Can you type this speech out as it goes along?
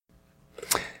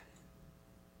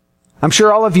I'm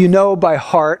sure all of you know by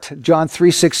heart John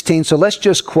 3:16, so let's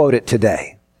just quote it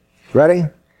today. Ready?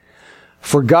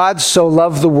 For God so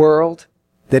loved the world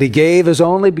that he gave his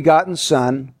only begotten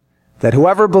Son, that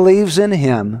whoever believes in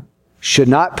him should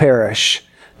not perish,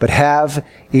 but have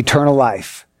eternal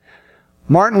life.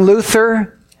 Martin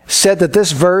Luther said that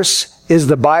this verse is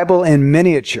the Bible in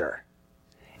miniature.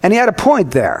 And he had a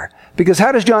point there, because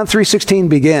how does John 3:16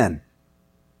 begin?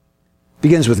 It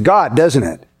begins with God, doesn't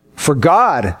it? For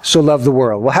God so loved the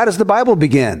world. Well, how does the Bible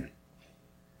begin?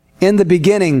 In the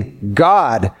beginning,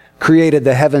 God created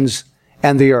the heavens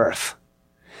and the earth.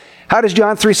 How does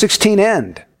John 3:16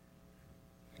 end?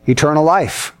 Eternal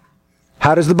life.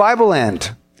 How does the Bible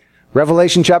end?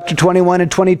 Revelation chapter 21 and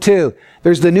 22.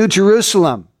 There's the New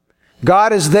Jerusalem.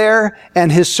 God is there,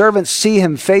 and his servants see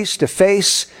him face to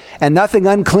face, and nothing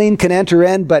unclean can enter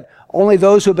in, but only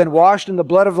those who have been washed in the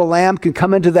blood of the Lamb can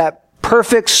come into that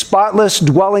perfect, spotless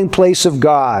dwelling place of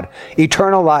God,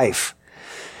 eternal life.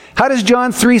 How does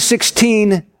John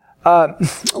 3:16,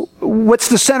 what's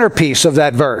the centerpiece of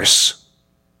that verse?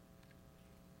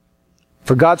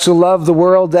 For God so loved the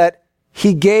world that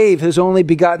he gave his only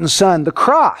begotten Son. The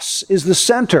cross is the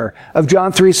center of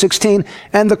John 3:16,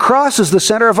 and the cross is the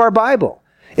center of our Bible.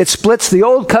 It splits the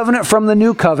old covenant from the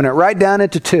new covenant right down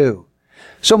into two.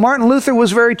 So Martin Luther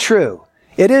was very true.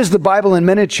 It is the Bible in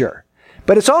miniature,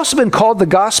 but it's also been called the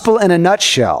gospel in a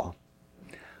nutshell.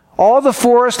 All the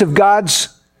forest of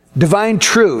God's divine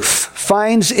truth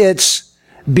finds its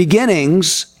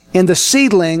beginnings in the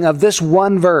seedling of this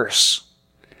one verse.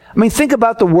 I mean, think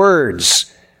about the words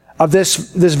of this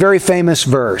very famous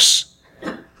verse.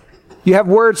 You have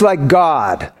words like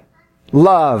God,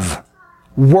 love,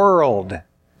 world,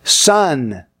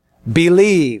 Son,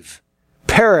 believe,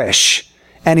 perish,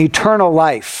 and eternal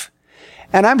life.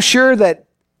 And I'm sure that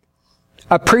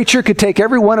a preacher could take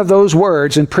every one of those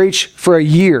words and preach for a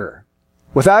year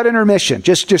without intermission.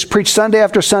 Just preach Sunday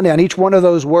after Sunday on each one of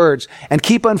those words and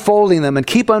keep unfolding them and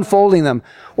keep unfolding them.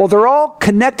 Well, they're all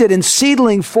connected in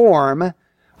seedling form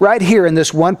right here in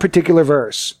this one particular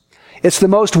verse. It's the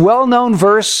most well-known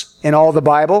verse in all the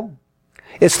Bible.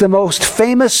 It's the most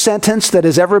famous sentence that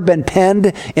has ever been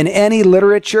penned in any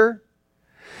literature.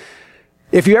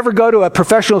 If you ever go to a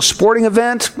professional sporting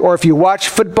event, or if you watch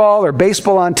football or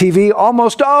baseball on TV,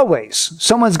 almost always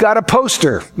someone's got a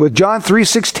poster with John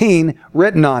 3:16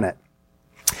 written on it.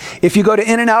 If you go to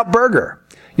In-N-Out Burger,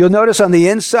 you'll notice on the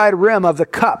inside rim of the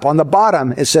cup, on the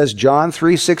bottom, it says John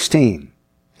 3:16.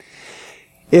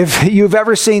 If you've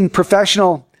ever seen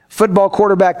professional football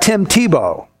quarterback Tim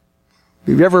Tebow,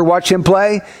 have you ever watched him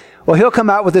play? Well, he'll come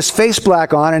out with his face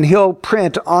black on, and he'll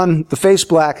print on the face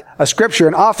black a scripture,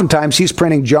 and oftentimes he's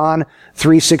printing John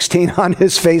 3:16 on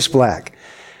his face black.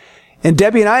 And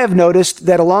Debbie and I have noticed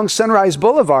that along Sunrise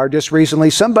Boulevard just recently,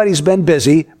 somebody's been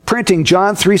busy printing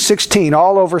John 3:16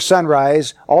 all over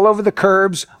Sunrise, all over the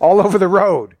curbs, all over the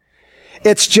road.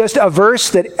 It's just a verse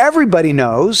that everybody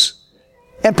knows,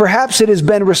 and perhaps it has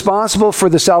been responsible for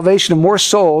the salvation of more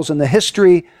souls in the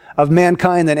history of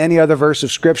mankind than any other verse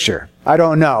of Scripture. I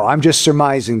don't know. I'm just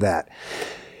surmising that.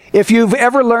 If you've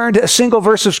ever learned a single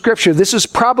verse of Scripture, this is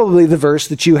probably the verse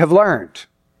that you have learned.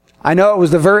 I know it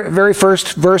was the very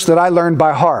first verse that I learned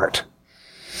by heart.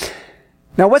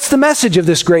 Now, what's the message of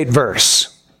this great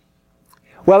verse?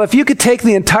 Well, if you could take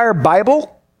the entire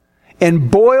Bible and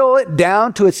boil it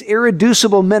down to its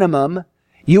irreducible minimum,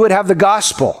 you would have the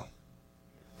gospel.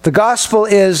 The gospel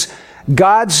is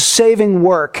God's saving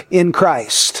work in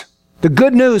Christ. The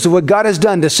good news of what God has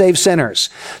done to save sinners.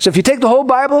 So if you take the whole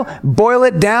Bible, boil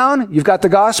it down, you've got the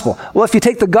gospel. Well, if you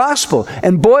take the gospel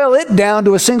and boil it down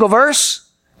to a single verse,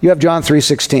 you have John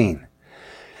 3:16.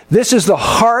 This is the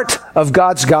heart of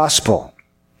God's gospel.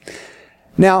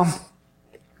 Now,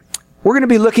 we're going to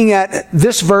be looking at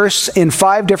this verse in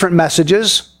 5 different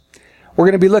messages. We're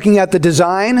going to be looking at the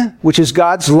design, which is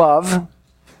God's love,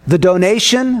 the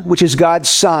donation, which is God's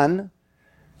Son,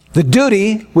 the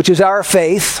duty, which is our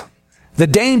faith, the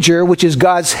danger, which is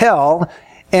God's hell,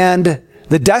 and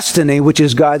the destiny, which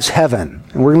is God's heaven.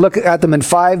 And we're going to look at them in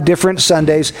 5 different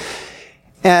Sundays.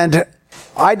 And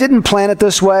I didn't plan it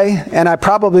this way, and I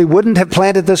probably wouldn't have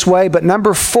planned it this way, but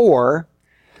number 4,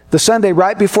 the Sunday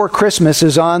right before Christmas,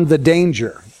 is on the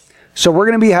danger. So we're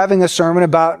going to be having a sermon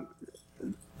about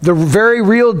the very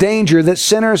real danger that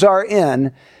sinners are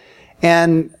in.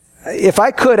 And if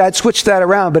I could, I'd switch that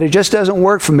around, but it just doesn't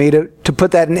work for me to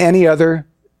put that in any other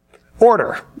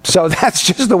order. So that's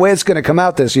just the way it's going to come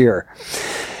out this year.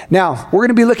 Now, we're going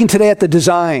to be looking today at the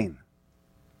design,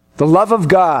 the love of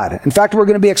God. In fact, we're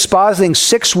going to be expositing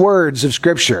 6 words of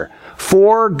Scripture.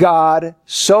 For God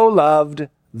so loved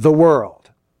the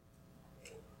world.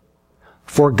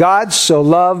 For God so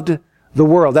loved the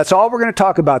world. That's all we're going to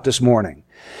talk about this morning.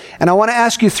 And I want to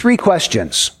ask you 3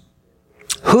 questions.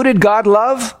 Who did God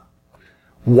love?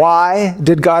 Why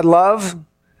did God love?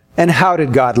 And how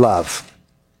did God love?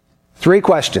 3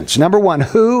 questions. Number 1,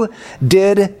 who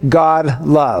did God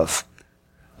love?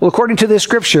 Well, according to this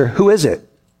scripture, who is it?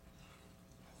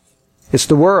 It's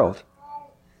the world.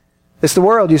 It's the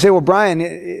world. You say, well, Brian,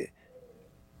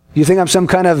 you think I'm some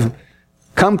kind of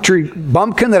country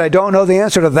bumpkin that I don't know the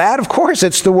answer to that? Of course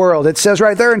it's the world. It says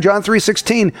right there in John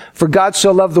 3:16, for God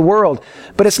so loved the world.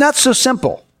 But it's not so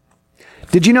simple.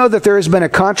 Did you know that there has been a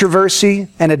controversy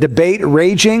and a debate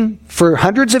raging for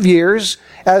hundreds of years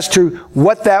as to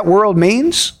what that world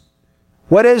means?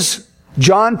 What is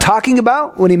John talking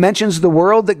about when he mentions the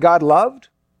world that God loved?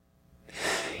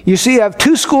 You see, you have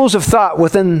 2 schools of thought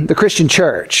within the Christian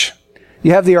church.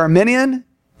 You have the Arminian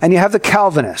and you have the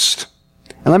Calvinist.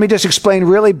 And let me just explain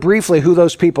really briefly who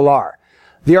those people are.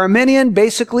 The Arminian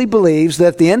basically believes that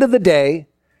at the end of the day,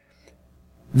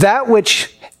 that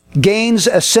which gains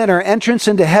a sinner entrance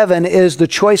into heaven is the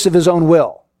choice of his own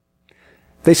will.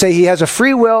 They say he has a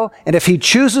free will, and if he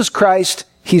chooses Christ,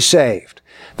 he's saved.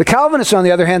 The Calvinist, on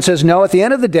the other hand, says no, at the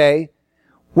end of the day,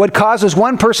 what causes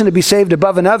one person to be saved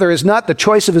above another is not the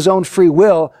choice of his own free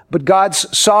will, but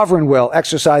God's sovereign will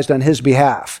exercised on his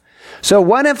behalf. So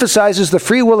one emphasizes the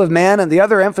free will of man, and the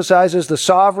other emphasizes the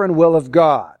sovereign will of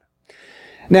God.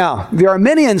 Now, the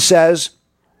Arminian says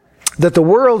that the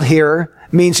world here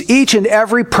means each and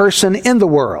every person in the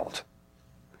world.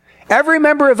 Every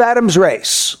member of Adam's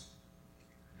race.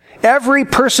 Every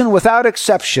person without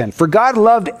exception. For God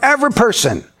loved every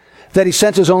person that he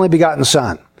sent his only begotten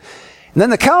Son. And then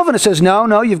the Calvinist says,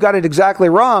 no, you've got it exactly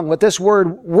wrong. What this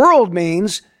word world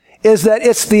means is that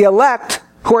it's the elect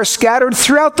who are scattered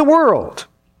throughout the world.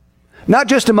 Not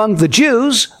just among the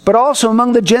Jews, but also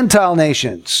among the Gentile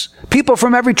nations. People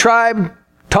from every tribe,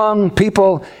 tongue,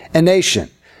 people, and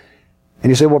nation. And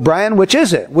you say, well, Brian, which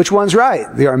is it? Which one's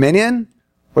right? The Arminian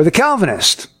or the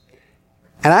Calvinist?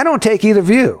 And I don't take either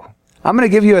view. I'm going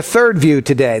to give you a third view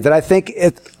today that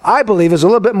I believe is a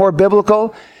little bit more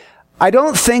biblical. I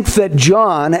don't think that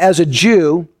John, as a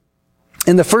Jew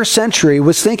in the first century,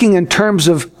 was thinking in terms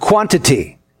of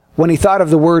quantity when he thought of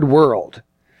the word world.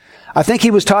 I think he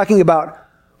was talking about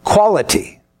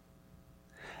quality.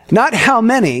 Not how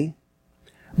many,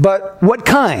 but what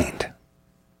kind.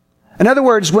 In other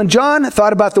words, when John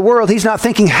thought about the world, he's not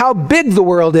thinking how big the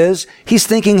world is. He's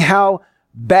thinking how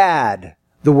bad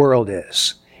the world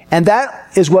is. And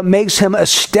that is what makes him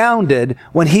astounded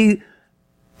when he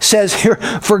says here,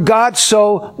 for God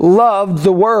so loved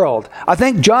the world. I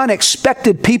think John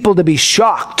expected people to be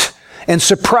shocked and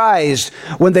surprised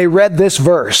when they read this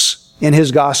verse in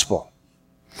his gospel.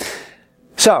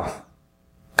 So,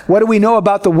 what do we know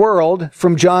about the world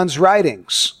from John's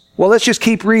writings? Well, let's just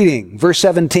keep reading. Verse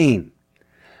 17.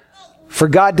 For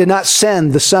God did not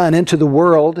send the Son into the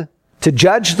world to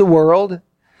judge the world,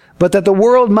 but that the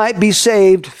world might be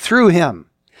saved through him.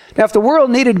 Now, if the world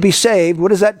needed to be saved, what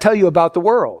does that tell you about the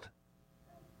world?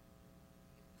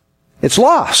 It's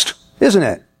lost, isn't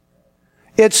it?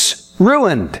 It's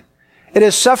ruined. It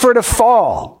has suffered a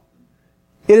fall.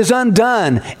 It is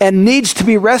undone and needs to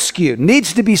be rescued,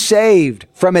 needs to be saved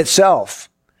from itself.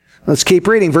 Let's keep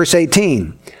reading. Verse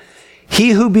 18.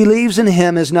 He who believes in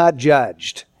him is not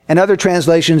judged. And other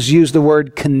translations use the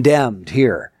word condemned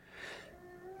here.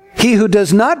 He who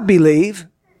does not believe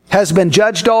has been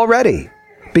judged already,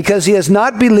 because he has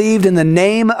not believed in the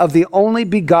name of the only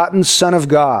begotten Son of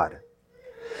God.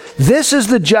 This is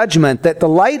the judgment, that the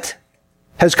light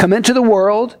has come into the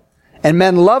world, and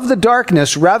men love the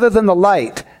darkness rather than the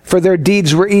light, for their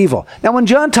deeds were evil. Now, when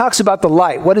John talks about the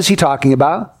light, what is he talking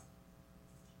about?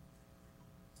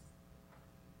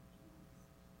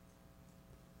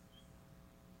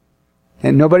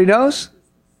 And nobody knows?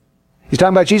 He's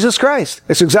talking about Jesus Christ.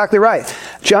 That's exactly right.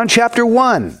 John chapter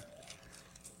 1.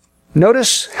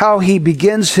 Notice how he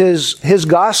begins his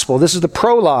gospel. This is the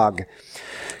prologue.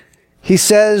 He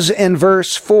says in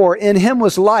verse 4, in him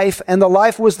was life, and the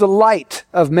life was the light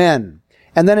of men.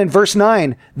 And then in verse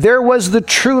 9, there was the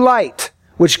true light,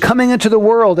 which coming into the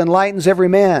world enlightens every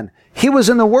man. He was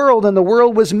in the world, and the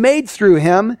world was made through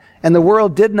him, and the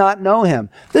world did not know him.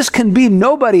 This can be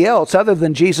nobody else other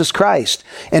than Jesus Christ.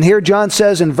 And here John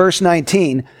says in verse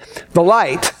 19, the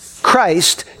light,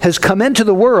 Christ, has come into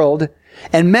the world,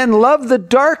 and men love the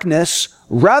darkness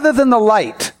rather than the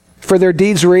light, for their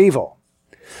deeds were evil.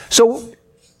 So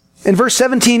in verse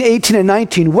 17, 18, and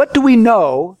 19, what do we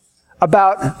know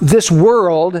about this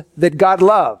world that God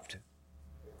loved?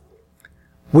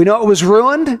 We know it was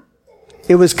ruined.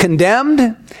 It was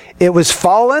condemned. It was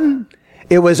fallen.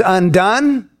 It was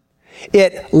undone.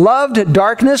 It loved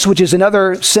darkness, which is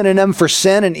another synonym for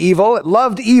sin and evil. It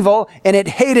loved evil, and it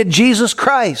hated Jesus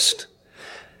Christ.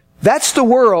 That's the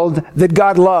world that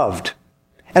God loved.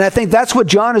 And I think that's what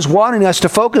John is wanting us to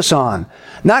focus on.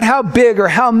 Not how big or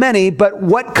how many, but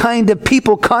what kind of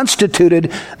people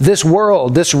constituted this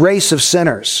world, this race of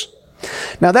sinners.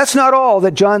 Now, that's not all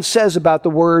that John says about the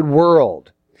word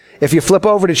world. If you flip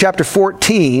over to chapter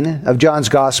 14 of John's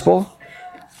Gospel,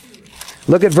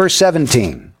 look at verse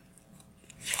 17.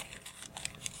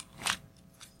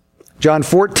 John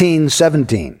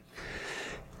 14:17.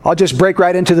 I'll just break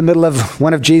right into the middle of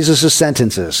one of Jesus'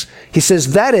 sentences. He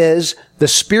says, that is the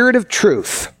Spirit of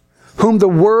truth, whom the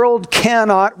world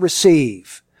cannot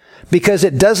receive, because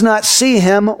it does not see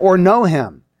him or know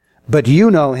him. But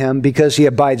you know him because he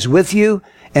abides with you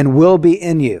and will be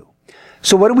in you.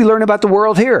 So what do we learn about the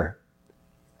world here?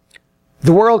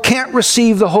 The world can't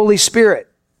receive the Holy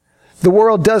Spirit. The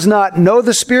world does not know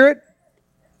the Spirit,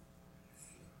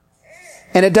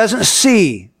 and it doesn't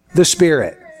see the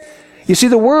Spirit. You see,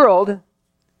 the world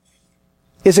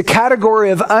is a category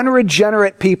of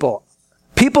unregenerate people.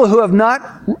 People who have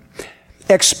not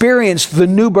experienced the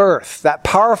new birth, that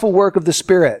powerful work of the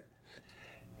Spirit.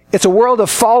 It's a world of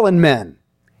fallen men.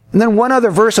 And then one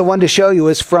other verse I wanted to show you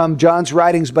is from John's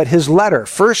writings, but his letter,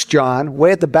 1 John,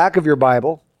 way at the back of your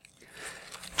Bible,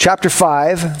 chapter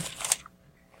 5,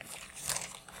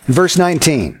 verse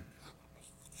 19.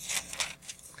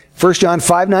 1 John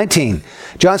 5:19.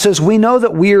 John says, we know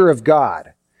that we are of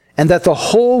God, and that the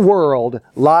whole world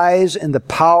lies in the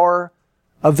power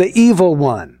of the evil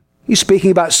one. He's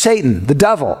speaking about Satan, the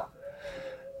devil.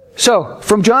 So,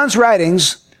 from John's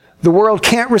writings, the world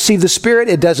can't receive the Spirit.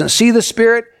 It doesn't see the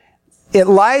Spirit. It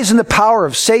lies in the power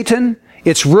of Satan.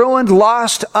 It's ruined,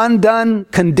 lost, undone,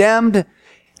 condemned,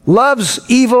 loves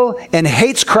evil, and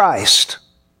hates Christ.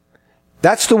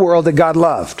 That's the world that God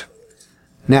loved.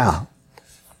 Now,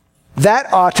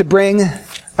 that ought to bring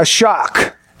a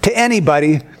shock to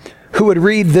anybody who would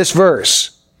read this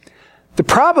verse. The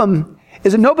problem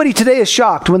is that nobody today is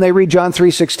shocked when they read John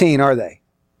 3:16, are they?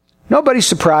 Nobody's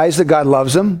surprised that God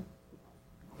loves them.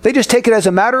 They just take it as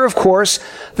a matter of course.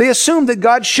 They assume that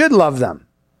God should love them.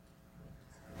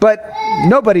 But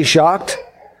nobody's shocked.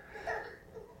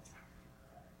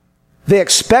 They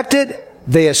expect it.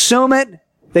 They assume it.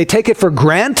 They take it for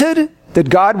granted that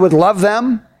God would love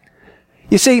them.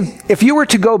 You see, if you were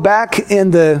to go back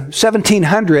in the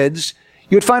 1700s,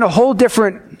 you'd find a whole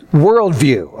different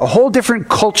worldview, a whole different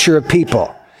culture of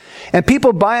people. And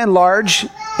people, by and large,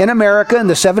 in America in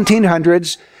the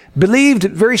 1700s, believed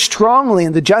very strongly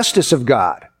in the justice of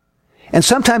God. And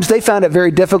sometimes they found it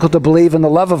very difficult to believe in the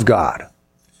love of God.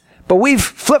 But we've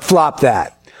flip-flopped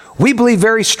that. We believe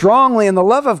very strongly in the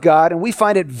love of God, and we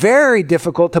find it very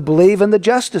difficult to believe in the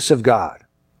justice of God.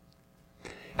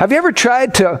 Have you ever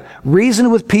tried to reason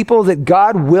with people that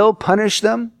God will punish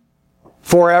them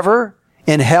forever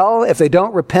in hell if they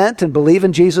don't repent and believe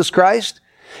in Jesus Christ?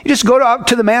 You just go out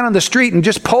to the man on the street and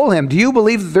just poll him. Do you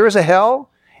believe that there is a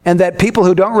hell and that people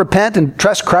who don't repent and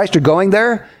trust Christ are going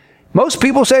there? Most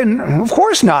people say, of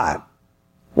course not.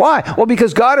 Why? Well,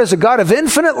 because God is a God of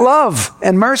infinite love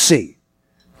and mercy.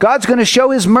 God's going to show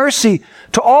his mercy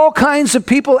to all kinds of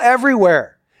people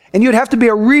everywhere. And you'd have to be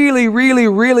a really, really,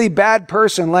 really bad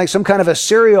person, like some kind of a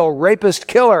serial rapist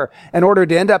killer, in order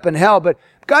to end up in hell. But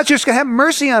God's just going to have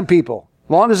mercy on people.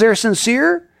 As long as they're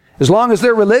sincere, as long as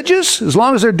they're religious, as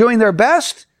long as they're doing their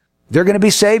best, they're going to be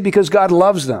saved because God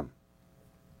loves them.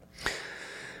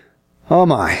 Oh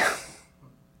my.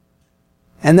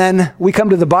 And then we come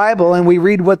to the Bible and we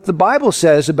read what the Bible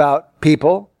says about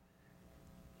people.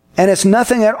 And it's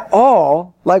nothing at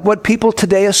all like what people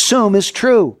today assume is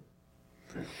true.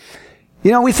 You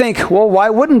know, we think, well,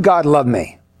 why wouldn't God love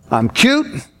me? I'm cute.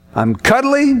 I'm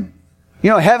cuddly. You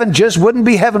know, heaven just wouldn't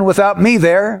be heaven without me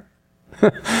there.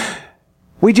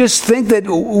 We just think that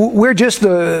we're just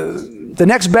the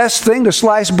next best thing to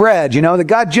sliced bread, you know, that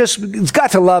God just has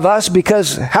got to love us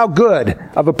because how good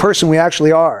of a person we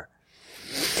actually are.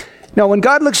 Now, when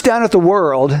God looks down at the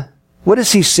world, what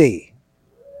does he see?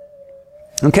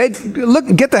 Okay,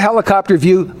 look, get the helicopter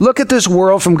view. Look at this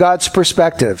world from God's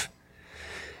perspective.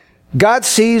 God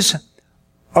sees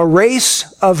a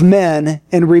race of men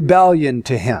in rebellion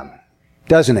to him,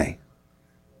 doesn't he?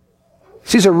 He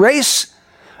sees a race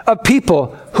of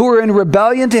people who are in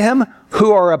rebellion to him,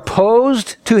 who are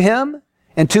opposed to him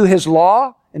and to his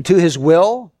law and to his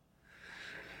will.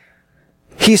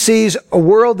 He sees a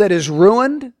world that is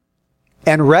ruined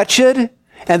and wretched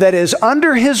and that is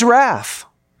under his wrath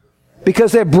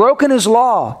because they've broken his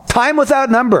law time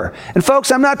without number. And folks,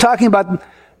 I'm not talking about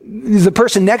the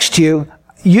person next to you.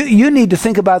 you need to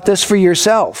think about this for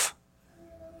yourself.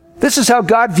 This is how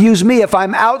God views me if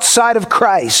I'm outside of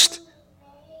Christ.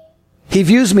 He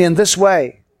views me in this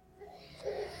way.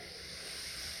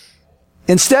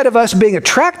 Instead of us being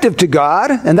attractive to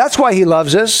God, and that's why He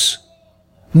loves us,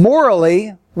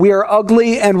 morally, we are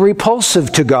ugly and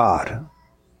repulsive to God.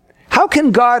 How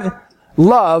can God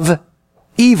love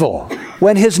evil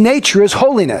when His nature is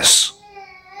holiness?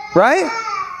 Right?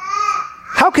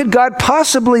 How could God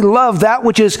possibly love that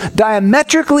which is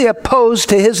diametrically opposed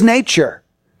to His nature?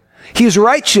 He's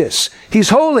righteous, He's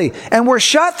holy, and we're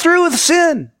shot through with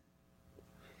sin.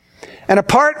 And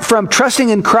apart from trusting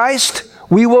in Christ,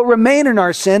 we will remain in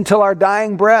our sin till our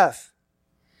dying breath.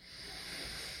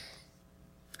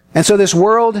 And so this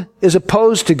world is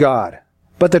opposed to God.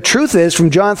 But the truth is, from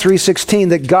John 3:16,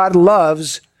 that God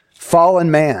loves fallen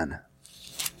man.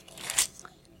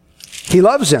 He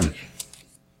loves him.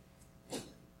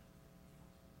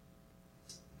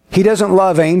 He doesn't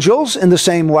love angels in the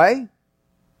same way.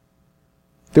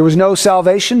 There was no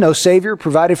salvation, no Savior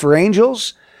provided for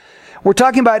angels. We're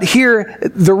talking about here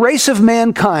the race of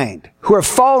mankind who have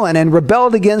fallen and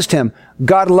rebelled against Him.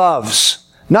 God loves.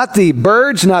 Not the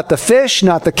birds, not the fish,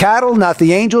 not the cattle, not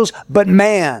the angels, but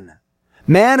man.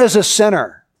 Man is a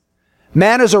sinner.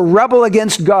 Man is a rebel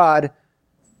against God.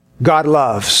 God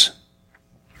loves.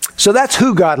 So that's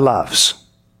who God loves.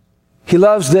 He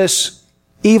loves this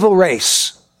evil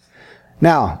race.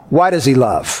 Now, why does He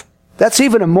love? That's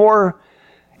even a more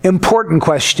important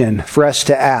question for us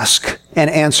to ask and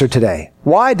answer today.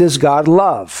 Why does God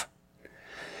love?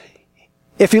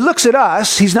 If He looks at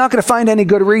us, He's not going to find any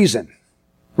good reason,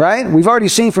 right? We've already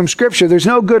seen from Scripture, there's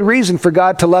no good reason for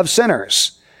God to love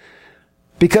sinners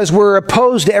because we're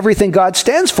opposed to everything God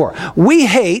stands for. We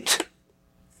hate,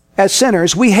 as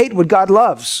sinners, we hate what God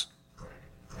loves.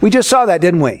 We just saw that,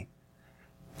 didn't we?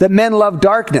 That men love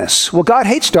darkness. Well, God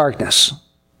hates darkness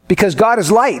because God is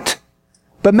light,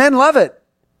 but men love it.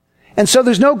 And so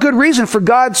there's no good reason for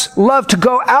God's love to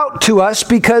go out to us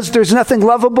because there's nothing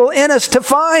lovable in us to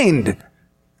find.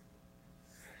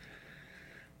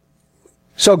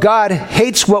 So God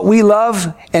hates what we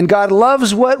love, and God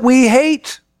loves what we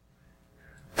hate.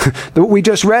 We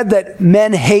just read that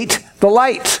men hate the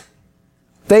light.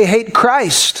 They hate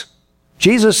Christ.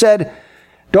 Jesus said,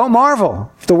 "Don't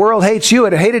marvel if the world hates you.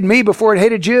 It hated me before it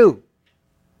hated you."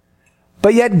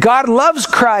 But yet God loves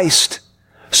Christ.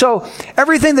 So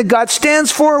everything that God stands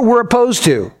for, we're opposed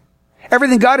to.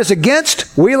 Everything God is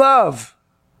against, we love.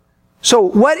 So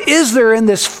what is there in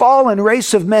this fallen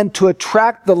race of men to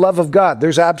attract the love of God?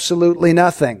 There's absolutely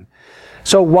nothing.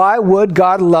 So why would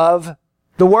God love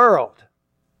the world?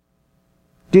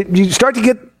 Do you start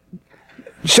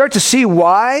to see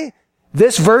why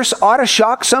this verse ought to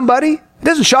shock somebody? It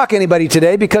doesn't shock anybody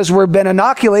today because we've been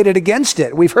inoculated against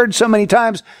it. We've heard so many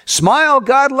times, smile,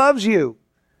 God loves you.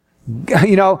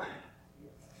 You know,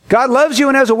 God loves you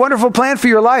and has a wonderful plan for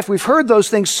your life. We've heard those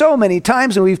things so many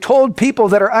times, and we've told people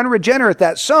that are unregenerate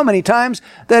that so many times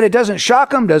that it doesn't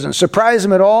shock them, doesn't surprise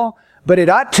them at all, but it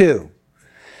ought to.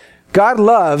 God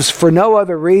loves for no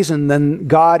other reason than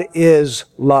God is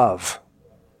love.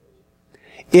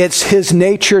 It's His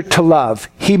nature to love.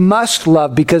 He must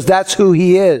love because that's who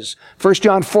He is. 1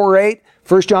 John 4:8,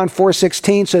 1 John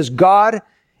 4:16 says God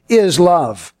is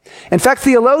love. In fact,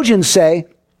 theologians say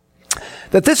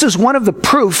that this is one of the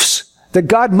proofs that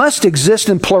God must exist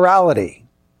in plurality.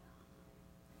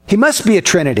 He must be a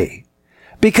Trinity.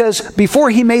 Because before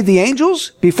He made the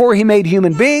angels, before He made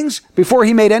human beings, before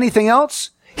He made anything else,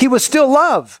 He was still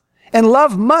love. And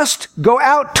love must go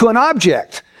out to an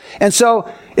object. And so,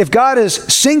 if God is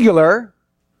singular,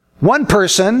 one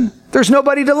person, there's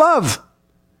nobody to love.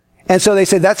 And so they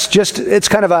say it's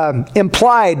kind of an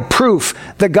implied proof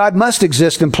that God must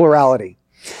exist in plurality.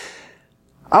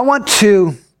 I want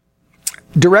to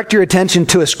direct your attention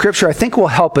to a scripture I think will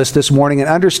help us this morning in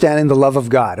understanding the love of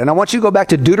God. And I want you to go back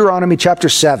to Deuteronomy chapter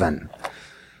 7.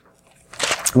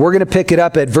 We're going to pick it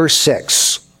up at verse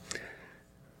 6.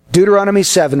 Deuteronomy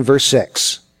 7, verse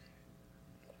 6.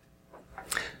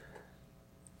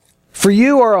 For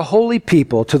you are a holy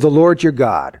people to the Lord your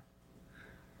God.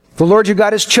 The Lord your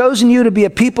God has chosen you to be a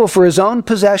people for His own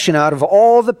possession out of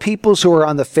all the peoples who are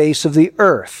on the face of the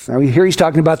earth. Now here He's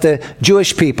talking about the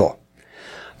Jewish people.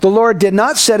 The Lord did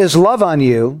not set His love on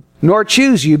you, nor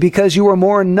choose you because you were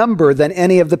more in number than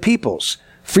any of the peoples.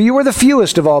 For you were the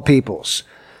fewest of all peoples.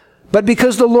 But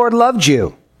because the Lord loved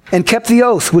you and kept the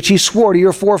oath which He swore to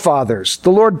your forefathers,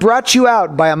 the Lord brought you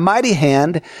out by a mighty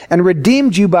hand and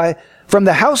redeemed you from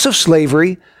the house of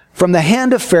slavery, from the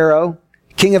hand of Pharaoh,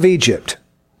 king of Egypt.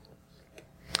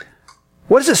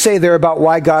 What does it say there about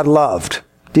why God loved?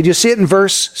 Did you see it in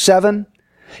verse 7?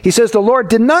 He says, the Lord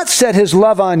did not set his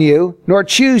love on you, nor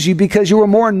choose you because you were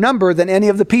more in number than any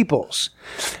of the peoples.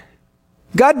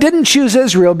 God didn't choose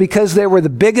Israel because they were the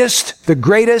biggest, the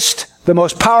greatest, the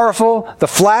most powerful, the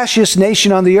flashiest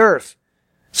nation on the earth.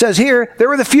 It says here, they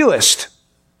were the fewest.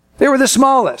 They were the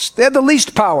smallest. They had the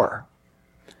least power.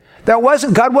 God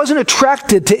wasn't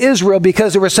attracted to Israel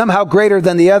because they were somehow greater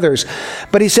than the others.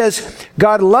 But he says,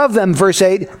 God loved them, verse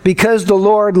 8, because the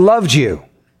Lord loved you.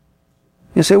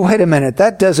 You say, wait a minute,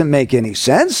 that doesn't make any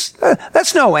sense.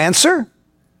 That's no answer.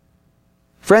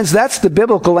 Friends, that's the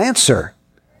biblical answer.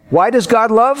 Why does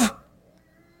God love?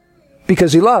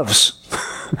 Because he loves.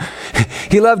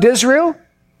 He loved Israel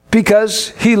because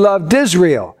he loved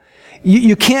Israel.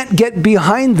 You can't get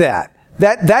behind that.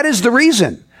 That is the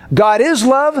reason. God is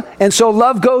love, and so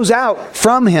love goes out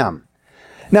from him.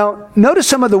 Now, notice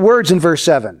some of the words in verse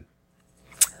 7.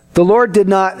 The Lord did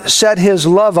not set his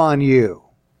love on you.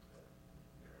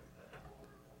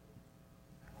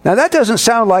 Now, that doesn't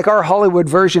sound like our Hollywood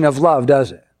version of love,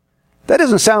 does it? That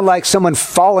doesn't sound like someone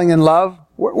falling in love.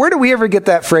 Where do we ever get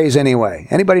that phrase anyway?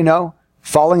 Anybody know?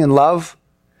 Falling in love?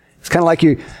 It's kind of like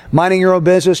you minding your own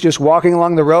business, just walking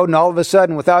along the road, and all of a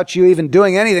sudden, without you even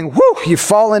doing anything, you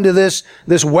fall into this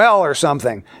well or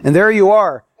something. And there you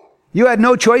are. You had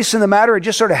no choice in the matter. It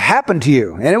just sort of happened to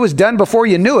you. And it was done before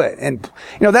you knew it. And,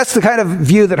 that's the kind of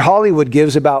view that Hollywood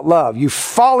gives about love. You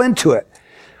fall into it.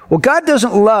 Well, God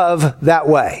doesn't love that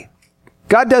way.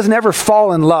 God doesn't ever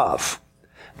fall in love.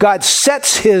 God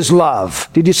sets his love.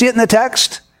 Did you see it in the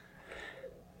text?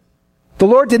 The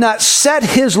Lord did not set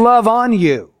his love on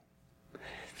you.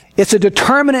 It's a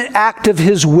determinate act of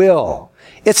his will.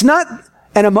 It's not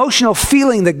an emotional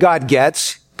feeling that God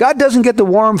gets. God doesn't get the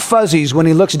warm fuzzies when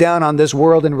he looks down on this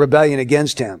world in rebellion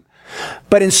against him.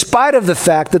 But in spite of the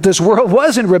fact that this world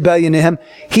was in rebellion to him,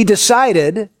 he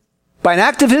decided, by an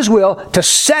act of his will, to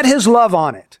set his love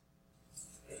on it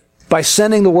by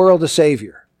sending the world a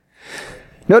Savior.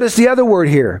 Notice the other word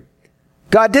here.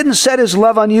 God didn't set his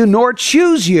love on you nor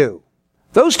choose you.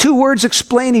 Those two words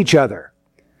explain each other.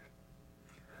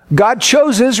 God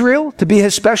chose Israel to be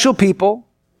his special people,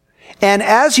 and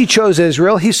as he chose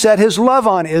Israel, he set his love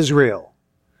on Israel.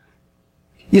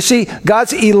 You see,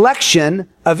 God's election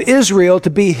of Israel to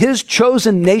be his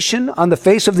chosen nation on the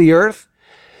face of the earth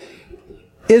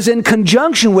is in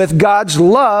conjunction with God's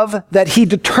love that he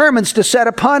determines to set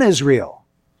upon Israel.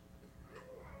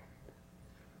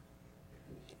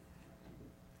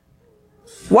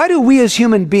 Why do we as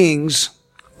human beings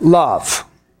love?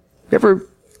 You ever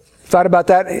thought about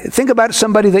that? Think about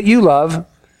somebody that you love.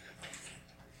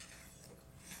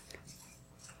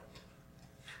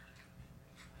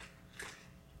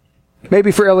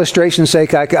 Maybe for illustration's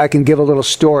sake, I can give a little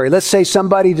story. Let's say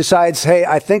somebody decides, hey,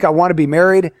 I think I want to be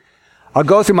married. I'll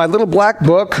go through my little black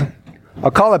book.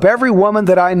 I'll call up every woman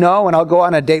that I know, and I'll go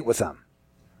on a date with them.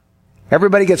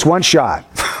 Everybody gets one shot.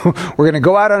 We're going to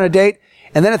go out on a date.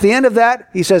 And then at the end of that,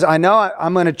 he says, I know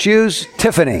I'm going to choose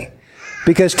Tiffany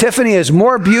because Tiffany is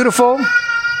more beautiful.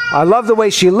 I love the way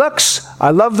she looks. I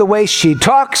love the way she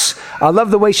talks. I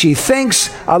love the way she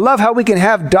thinks. I love how we can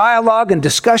have dialogue and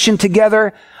discussion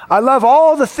together. I love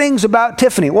all the things about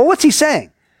Tiffany. Well, what's he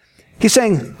saying? He's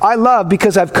saying, I love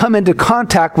because I've come into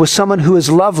contact with someone who is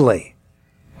lovely,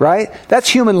 right? That's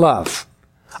human love.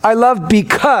 I love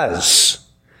because.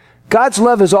 God's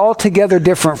love is altogether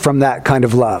different from that kind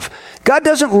of love. God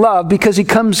doesn't love because he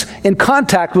comes in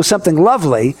contact with something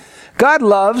lovely. God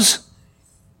loves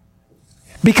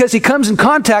because he comes in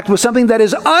contact with something that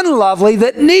is unlovely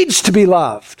that needs to be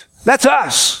loved. That's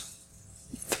us.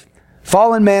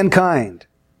 Fallen mankind.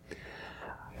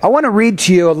 I want to read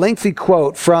to you a lengthy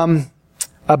quote from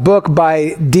a book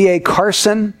by D.A.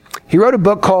 Carson. He wrote a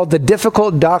book called The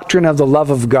Difficult Doctrine of the Love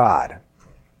of God.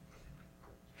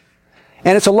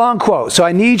 And it's a long quote, so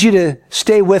I need you to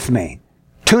stay with me.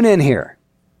 Tune in here.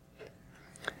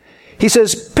 He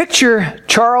says, picture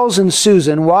Charles and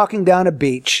Susan walking down a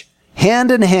beach, hand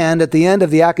in hand at the end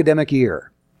of the academic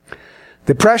year.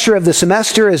 The pressure of the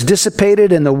semester is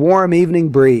dissipated in the warm evening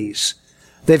breeze.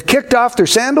 They've kicked off their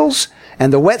sandals,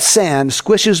 and the wet sand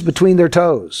squishes between their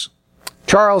toes.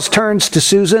 Charles turns to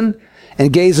Susan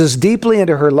and gazes deeply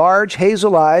into her large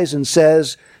hazel eyes and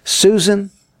says, Susan,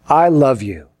 I love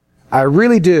you. I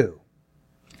really do.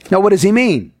 Now, what does he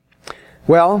mean?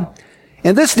 Well,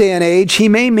 in this day and age, he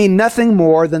may mean nothing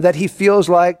more than that he feels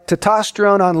like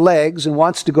testosterone on legs and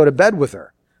wants to go to bed with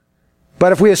her.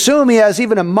 But if we assume he has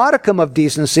even a modicum of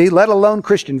decency, let alone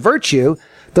Christian virtue,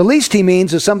 the least he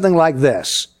means is something like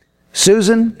this.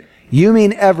 Susan, you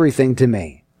mean everything to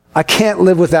me. I can't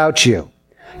live without you.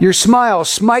 Your smile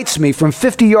smites me from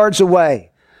 50 yards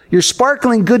away. your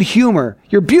sparkling good humor,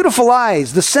 your beautiful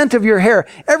eyes, the scent of your hair,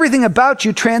 everything about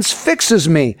you transfixes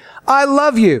me. I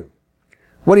love you.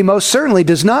 What he most certainly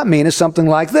does not mean is something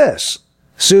like this.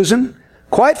 Susan,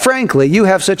 quite frankly, you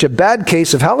have such a bad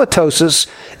case of halitosis,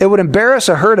 it would embarrass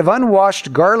a herd of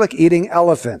unwashed, garlic-eating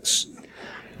elephants.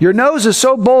 Your nose is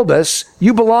so bulbous,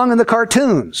 you belong in the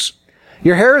cartoons.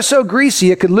 Your hair is so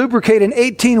greasy, it could lubricate an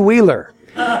 18-wheeler.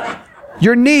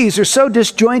 Your knees are so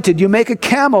disjointed, you make a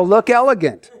camel look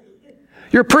elegant.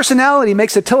 Your personality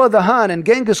makes Attila the Hun and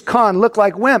Genghis Khan look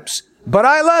like wimps. But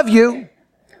I love you.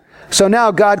 So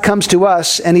now God comes to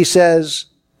us and he says,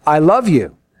 I love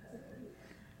you.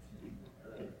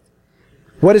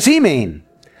 What does he mean?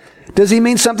 Does he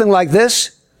mean something like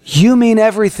this? You mean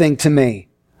everything to me.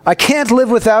 I can't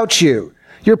live without you.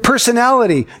 Your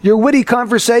personality, your witty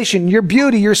conversation, your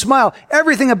beauty, your smile,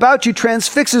 everything about you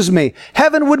transfixes me.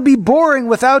 Heaven would be boring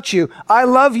without you. I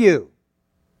love you.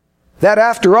 That,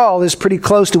 after all, is pretty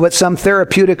close to what some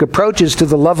therapeutic approaches to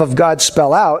the love of God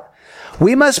spell out.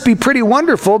 We must be pretty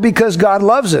wonderful because God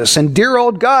loves us, and dear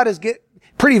old God is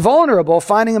pretty vulnerable,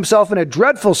 finding himself in a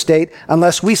dreadful state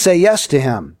unless we say yes to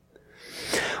him.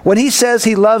 When he says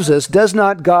he loves us, does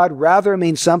not God rather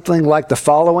mean something like the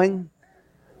following?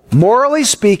 Morally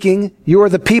speaking, you are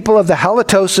the people of the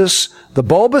halitosis, the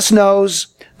bulbous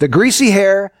nose, the greasy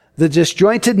hair, the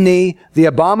disjointed knee, the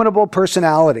abominable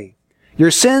personality.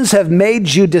 Your sins have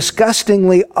made you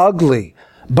disgustingly ugly,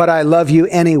 but I love you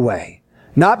anyway.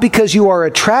 Not because you are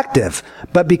attractive,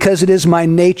 but because it is my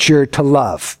nature to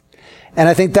love. And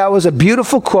I think that was a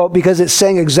beautiful quote because it's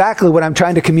saying exactly what I'm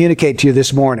trying to communicate to you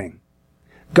this morning.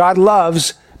 God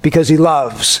loves because he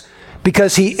loves.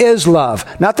 Because he is love.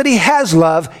 Not that he has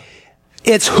love,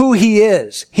 it's who he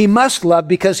is. He must love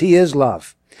because he is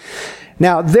love.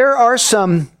 Now, there are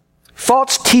some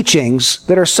false teachings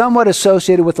that are somewhat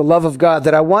associated with the love of God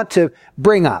that I want to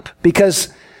bring up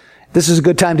because this is a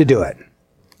good time to do it.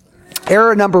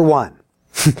 Error number one.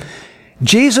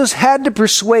 Jesus had to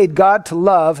persuade God to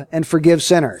love and forgive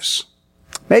sinners.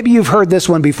 Maybe you've heard this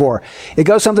one before. It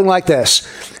goes something like this.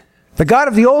 The God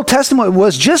of the Old Testament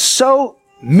was just so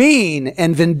mean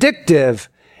and vindictive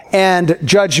and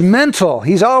judgmental.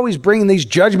 He's always bringing these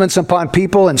judgments upon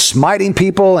people and smiting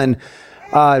people and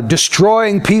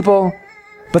destroying people.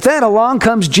 But then along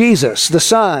comes Jesus, the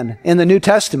Son, in the New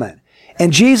Testament.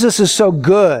 And Jesus is so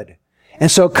good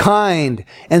and so kind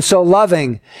and so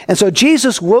loving. And so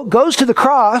Jesus goes to the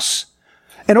cross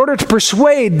in order to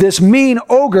persuade this mean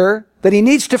ogre that he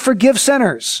needs to forgive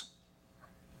sinners.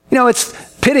 You know,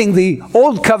 it's pitting the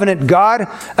old covenant God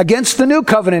against the new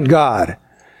covenant God.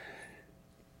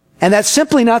 And that's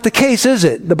simply not the case, is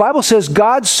it? The Bible says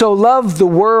God so loved the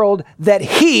world that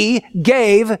he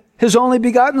gave his only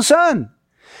begotten Son.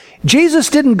 Jesus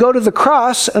didn't go to the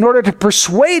cross in order to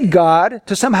persuade God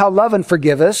to somehow love and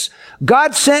forgive us.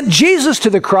 God sent Jesus to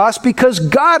the cross because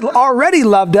God already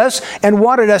loved us and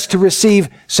wanted us to receive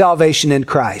salvation in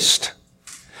Christ.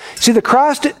 See, the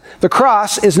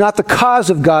cross is not the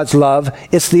cause of God's love,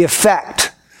 it's the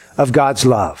effect of God's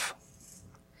love.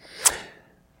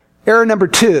 Error number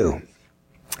two,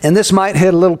 and this might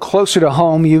hit a little closer to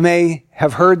home. You may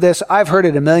have heard this. I've heard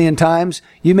it a million times.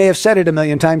 You may have said it a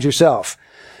million times yourself.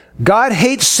 God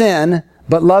hates sin,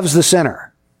 but loves the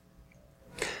sinner.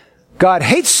 God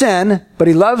hates sin, but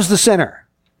he loves the sinner.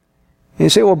 And you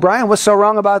say, well, Brian, what's so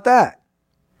wrong about that?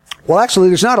 Well, actually,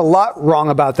 there's not a lot wrong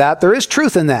about that. There is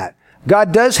truth in that.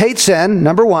 God does hate sin,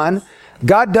 number one.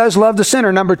 God does love the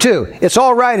sinner, number two. It's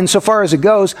all right insofar as it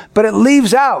goes, but it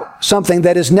leaves out something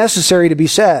that is necessary to be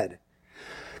said.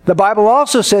 The Bible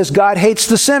also says God hates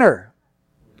the sinner.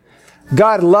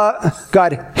 God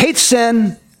hates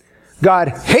sin. God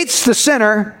hates the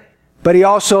sinner, but he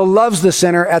also loves the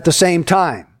sinner at the same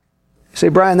time. You say,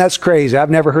 Brian, that's crazy.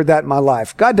 I've never heard that in my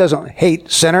life. God doesn't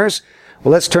hate sinners.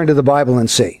 Well, let's turn to the Bible and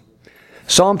see.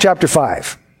 Psalm chapter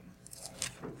 5.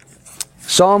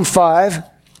 Psalm 5,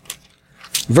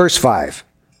 verse 5.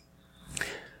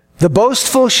 The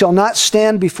boastful shall not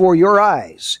stand before your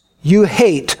eyes. You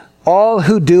hate all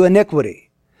who do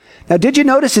iniquity. Now, did you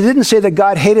notice it didn't say that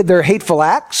God hated their hateful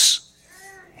acts?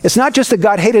 It's not just that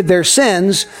God hated their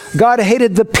sins. God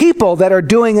hated the people that are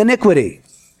doing iniquity.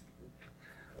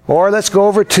 Or let's go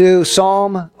over to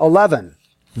Psalm 11,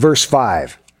 verse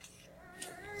 5.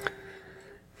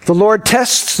 The Lord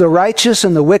tests the righteous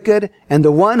and the wicked, and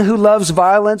the one who loves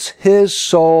violence, his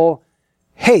soul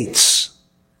hates.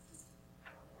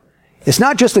 It's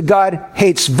not just that God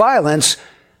hates violence,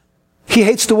 he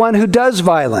hates the one who does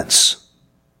violence.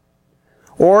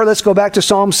 Or let's go back to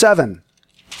Psalm 7,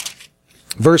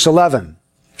 verse 11.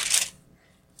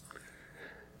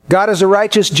 God is a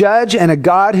righteous judge and a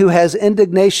God who has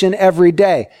indignation every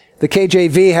day. The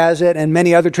KJV has it and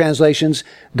many other translations.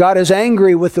 God is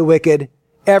angry with the wicked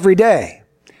every day.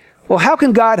 Well, how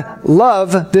can God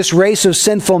love this race of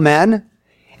sinful men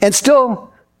and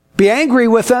still be angry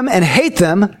with them and hate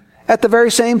them at the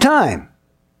very same time?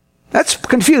 That's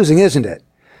confusing, isn't it?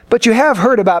 But you have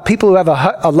heard about people who have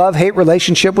a love-hate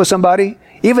relationship with somebody.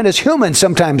 Even as humans,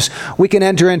 sometimes we can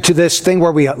enter into this thing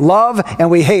where we love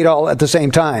and we hate all at the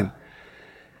same time.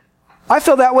 I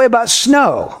feel that way about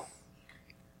snow.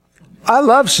 I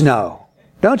love snow.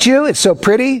 Don't you? It's so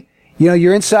pretty. You know,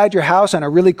 you're inside your house on a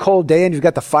really cold day and you've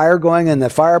got the fire going in the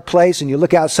fireplace and you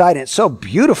look outside and it's so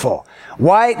beautiful,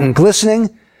 white and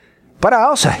glistening. But I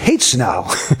also hate snow.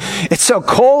 It's so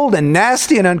cold and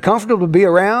nasty and uncomfortable to be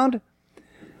around.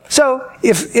 So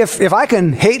if I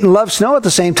can hate and love snow at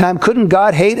the same time, couldn't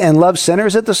God hate and love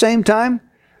sinners at the same time?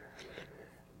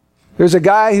 There's a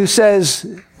guy who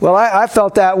says, well, I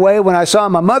felt that way when I saw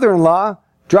my mother-in-law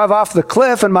drive off the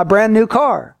cliff in my brand new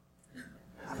car.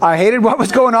 I hated what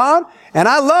was going on, and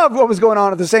I loved what was going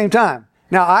on at the same time.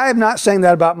 Now, I am not saying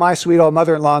that about my sweet old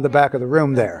mother-in-law in the back of the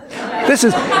room there.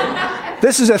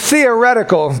 This is a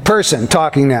theoretical person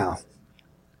talking now.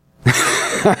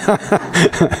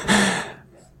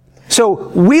 So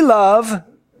we love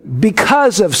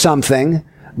because of something.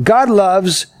 God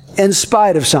loves in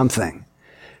spite of something.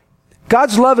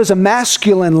 God's love is a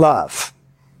masculine love.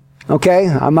 Okay?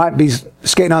 I might be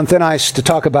skating on thin ice to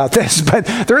talk about this, but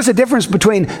there is a difference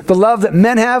between the love that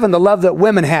men have and the love that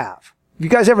women have. You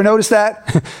guys ever notice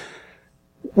that?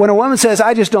 When a woman says,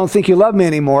 I just don't think you love me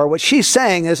anymore, what she's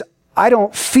saying is, I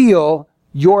don't feel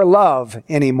your love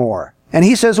anymore. And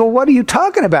he says, well, what are you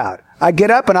talking about? I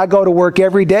get up and I go to work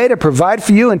every day to provide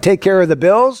for you and take care of the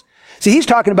bills. See, he's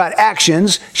talking about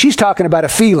actions. She's talking about a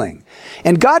feeling.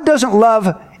 And God doesn't love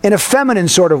in a feminine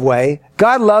sort of way.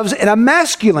 God loves in a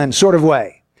masculine sort of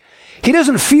way. He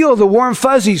doesn't feel the warm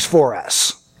fuzzies for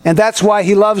us. And that's why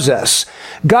he loves us.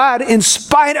 God, in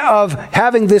spite of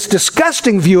having this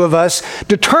disgusting view of us,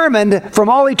 determined from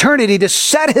all eternity to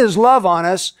set his love on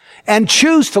us and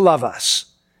choose to love us.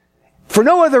 For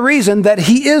no other reason that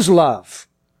he is love.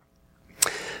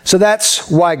 So that's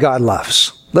why God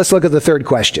loves. Let's look at the third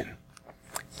question.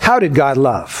 How did God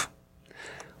love?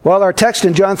 Well, our text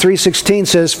in John 3:16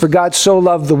 says, for God so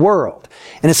loved the world.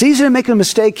 And it's easy to make a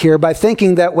mistake here by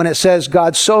thinking that when it says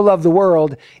God so loved the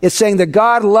world, it's saying that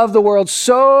God loved the world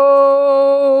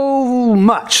so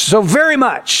much, so very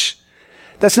much.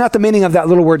 That's not the meaning of that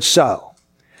little word so.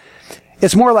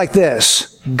 It's more like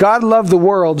this. God loved the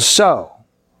world so.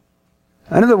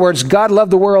 In other words, God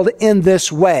loved the world in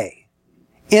this way,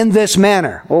 in this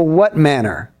manner. Well, what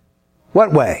manner?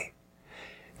 What way?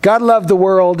 God loved the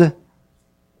world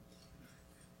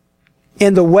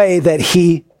in the way that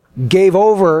he gave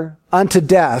over unto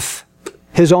death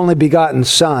his only begotten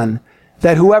Son,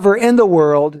 that whoever in the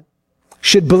world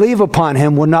should believe upon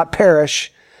him will not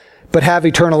perish, but have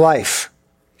eternal life.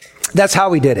 That's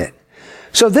how he did it.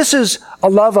 So this is a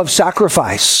love of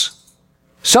sacrifice,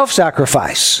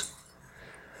 self-sacrifice.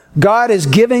 God is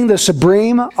giving the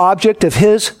supreme object of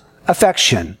his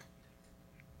affection,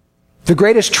 the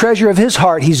greatest treasure of his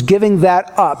heart, he's giving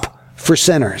that up for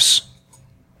sinners.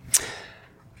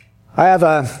 I have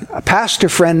a pastor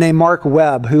friend named Mark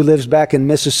Webb who lives back in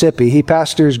Mississippi. He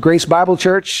pastors Grace Bible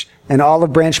Church in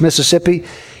Olive Branch, Mississippi.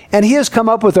 And he has come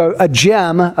up with a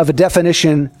gem of a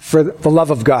definition for the love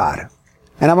of God.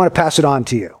 And I want to pass it on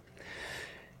to you.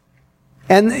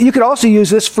 And you could also use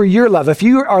this for your love. If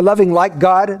you are loving like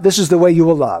God, this is the way you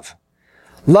will love.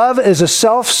 Love is a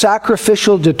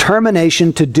self-sacrificial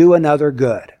determination to do another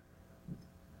good.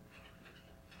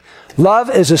 Love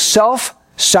is a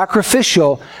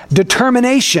self-sacrificial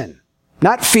determination,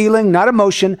 not feeling, not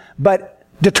emotion, but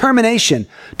determination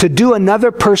to do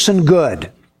another person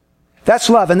good. That's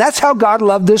love. And that's how God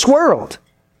loved this world.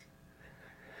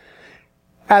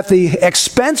 At the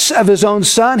expense of his own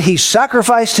Son, he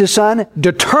sacrificed his Son,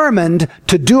 determined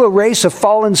to do a race of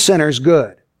fallen sinners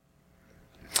good.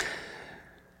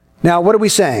 Now, what are we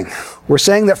saying? We're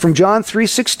saying that from John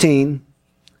 3:16,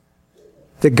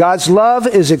 that God's love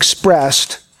is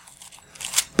expressed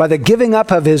by the giving up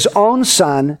of his own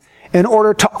Son in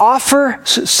order to offer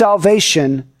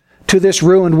salvation to this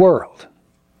ruined world.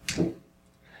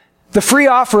 The free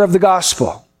offer of the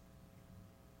gospel.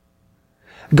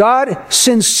 God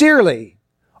sincerely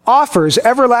offers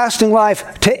everlasting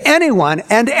life to anyone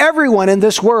and everyone in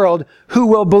this world who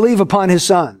will believe upon his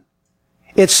Son.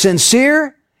 It's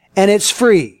sincere and it's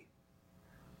free.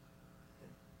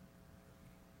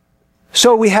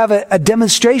 So we have a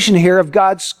demonstration here of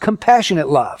God's compassionate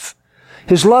love,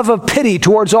 His love of pity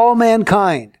towards all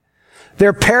mankind.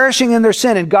 They're perishing in their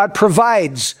sin, and God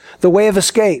provides the way of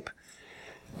escape.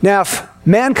 Now, if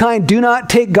mankind do not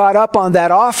take God up on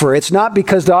that offer, it's not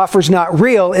because the offer is not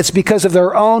real, it's because of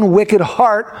their own wicked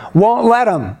heart won't let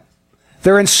them.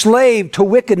 They're enslaved to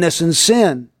wickedness and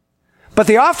sin. But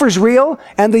the offer is real,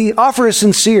 and the offer is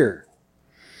sincere.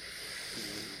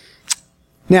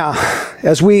 Now,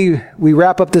 as we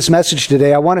wrap up this message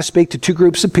today, I want to speak to two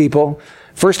groups of people.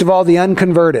 First of all, the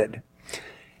unconverted.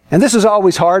 And this is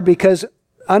always hard because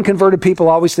unconverted people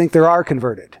always think they are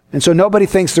converted. And so nobody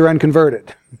thinks they're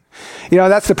unconverted. You know,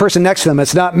 that's the person next to them.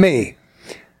 It's not me.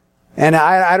 And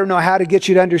I don't know how to get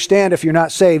you to understand if you're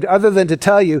not saved, other than to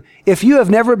tell you, if you have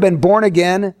never been born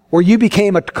again, or you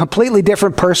became a completely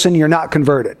different person, you're not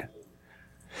converted.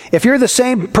 If you're the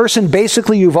same person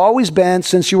basically you've always been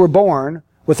since you were born,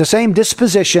 with the same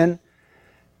disposition,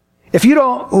 if you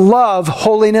don't love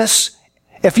holiness,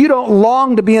 if you don't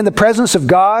long to be in the presence of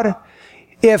God,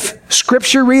 if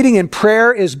scripture reading and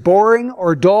prayer is boring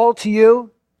or dull to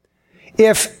you,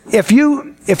 if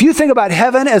you think about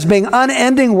heaven as being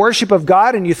unending worship of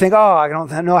God and you think, oh, I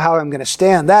don't know how I'm going to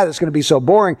stand that, it's going to be so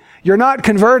boring, you're not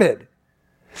converted.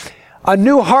 A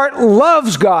new heart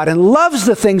loves God and loves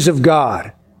the things of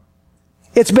God.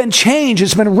 It's been changed.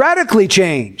 It's been radically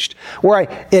changed, where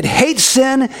it hates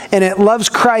sin and it loves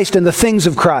Christ and the things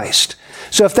of Christ.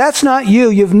 So if that's not you,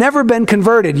 you've never been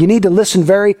converted. You need to listen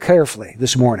very carefully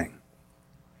this morning.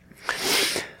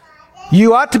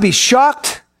 You ought to be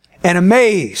shocked and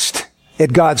amazed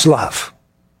at God's love.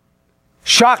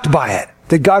 Shocked by it,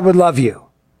 that God would love you.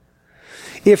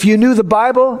 If you knew the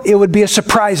Bible, it would be a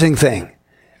surprising thing.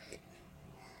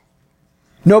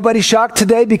 Nobody's shocked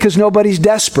today because nobody's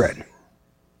desperate.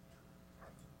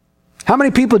 How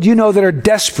many people do you know that are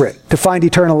desperate to find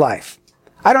eternal life?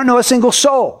 I don't know a single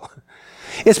soul.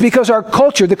 It's because our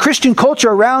culture, the Christian culture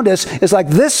around us, is like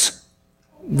this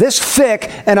thick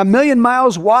and 1,000,000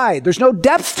 miles wide. There's no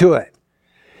depth to it.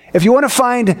 If you want to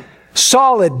find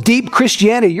solid, deep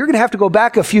Christianity, you're going to have to go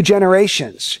back a few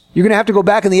generations. You're going to have to go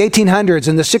back in the 1800s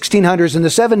and the 1600s and the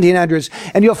 1700s,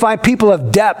 and you'll find people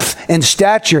of depth and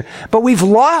stature. But we've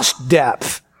lost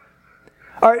depth.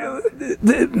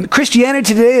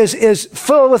 Christianity today is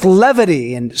filled with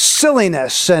levity and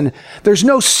silliness, and there's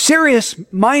no serious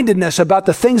mindedness about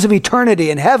the things of eternity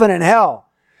and heaven and hell.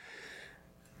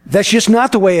 That's just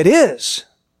not the way it is.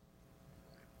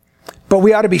 But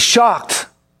we ought to be shocked.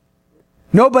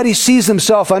 Nobody sees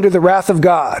themselves under the wrath of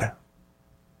God.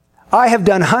 I have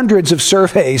done hundreds of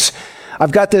surveys.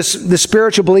 I've got this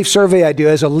spiritual belief survey I do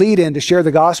as a lead-in to share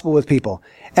the gospel with people.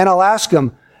 And I'll ask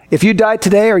them, if you died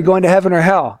today, are you going to heaven or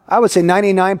hell? I would say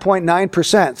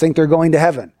 99.9% think they're going to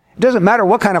heaven. It doesn't matter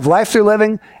what kind of life they're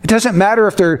living. It doesn't matter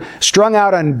if they're strung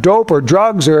out on dope or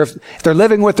drugs, or if they're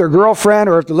living with their girlfriend,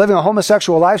 or if they're living a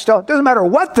homosexual lifestyle. It doesn't matter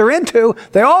what they're into.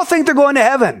 They all think they're going to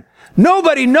heaven.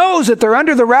 Nobody knows that they're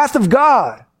under the wrath of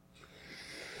God.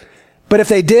 But if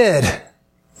they did,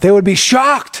 they would be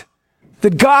shocked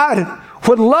that God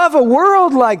would love a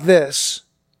world like this.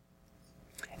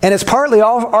 And it's partly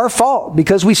all our fault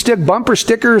because we stick bumper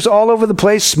stickers all over the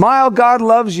place. Smile, God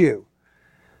loves you.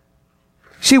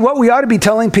 See, what we ought to be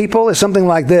telling people is something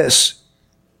like this.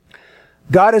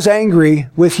 God is angry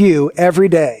with you every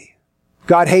day.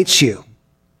 God hates you.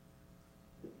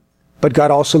 But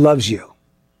God also loves you.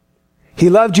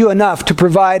 He loved you enough to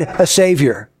provide a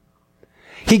Savior.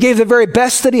 He gave the very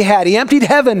best that He had. He emptied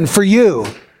heaven for you.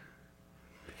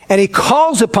 And He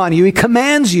calls upon you, He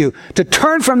commands you to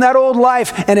turn from that old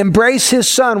life and embrace His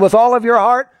Son with all of your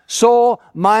heart, soul,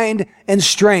 mind, and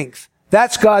strength.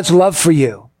 That's God's love for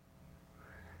you.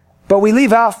 But we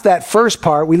leave off that first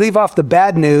part. We leave off the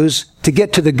bad news to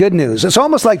get to the good news. It's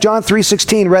almost like John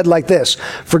 3:16 read like this.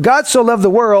 For God so loved the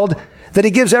world that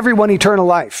He gives everyone eternal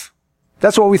life.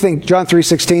 That's what we think John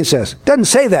 3:16 says. It doesn't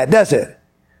say that, does it?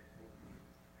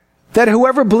 That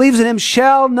whoever believes in Him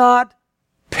shall not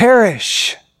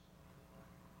perish.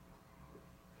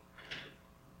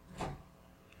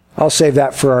 I'll save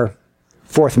that for our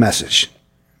fourth message.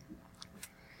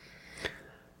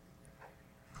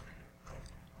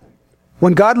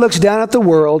 When God looks down at the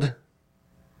world,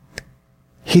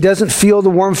 He doesn't feel the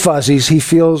warm fuzzies. He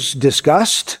feels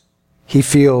disgust. He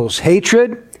feels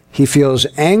hatred. He feels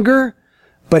anger.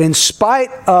 But in spite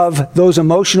of those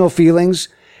emotional feelings,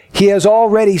 He has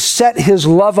already set His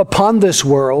love upon this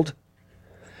world.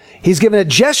 He's given a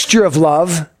gesture of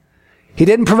love. He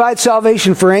didn't provide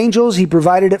salvation for angels. He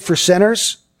provided it for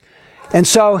sinners. And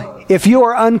so, if you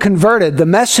are unconverted, the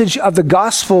message of the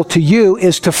gospel to you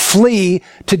is to flee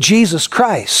to Jesus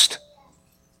Christ.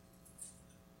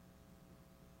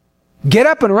 Get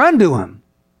up and run to Him.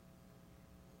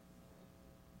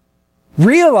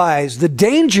 Realize the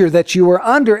danger that you are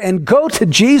under and go to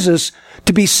Jesus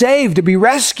to be saved, to be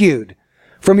rescued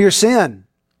from your sin.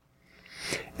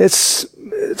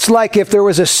 It's like if there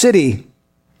was a city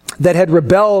that had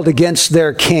rebelled against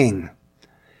their king,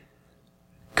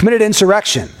 committed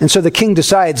insurrection. And so the king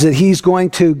decides that he's going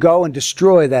to go and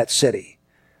destroy that city.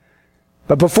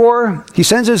 But before he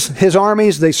sends his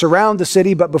armies, they surround the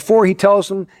city. But before he tells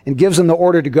them and gives them the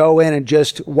order to go in and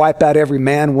just wipe out every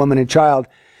man, woman, and child,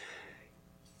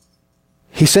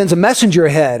 he sends a messenger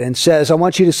ahead and says, I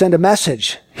want you to send a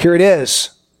message. Here it is.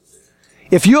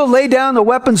 If you'll lay down the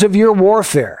weapons of your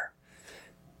warfare,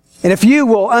 and if you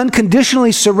will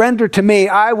unconditionally surrender to me,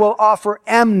 I will offer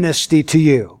amnesty to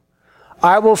you.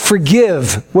 I will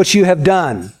forgive what you have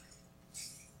done.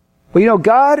 Well,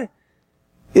 God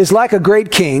is like a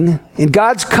great king, and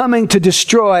God's coming to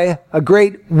destroy a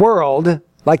great world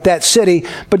like that city,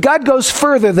 but God goes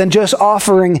further than just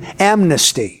offering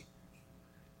amnesty.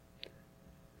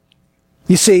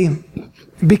 You see,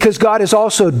 because God is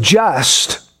also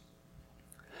just,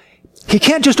 He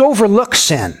can't just overlook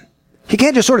sin. He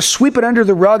can't just sort of sweep it under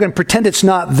the rug and pretend it's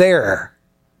not there.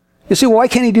 You see, well, why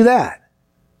can't He do that?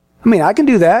 I mean, I can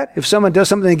do that. If someone does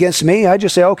something against me, I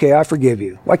just say, okay, I forgive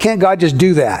you. Why can't God just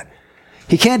do that?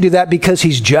 He can't do that because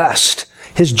He's just.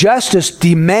 His justice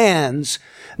demands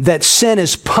that sin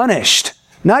is punished,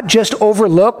 not just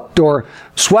overlooked or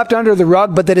swept under the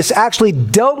rug, but that it's actually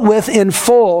dealt with in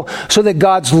full so that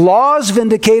God's law is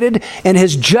vindicated and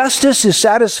His justice is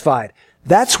satisfied.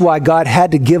 That's why God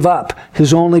had to give up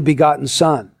His only begotten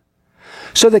Son.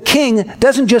 So the king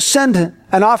doesn't just send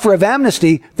an offer of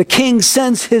amnesty. The king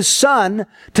sends his Son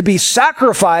to be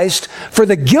sacrificed for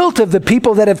the guilt of the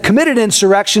people that have committed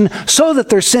insurrection so that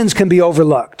their sins can be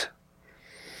overlooked.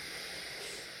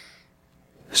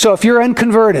 So if you're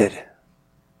unconverted,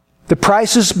 the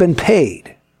price has been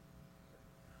paid.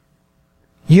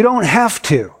 You don't have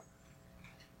to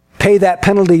pay that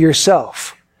penalty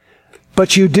yourself,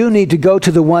 but you do need to go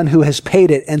to the one who has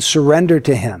paid it and surrender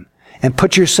to Him and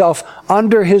put yourself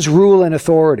under His rule and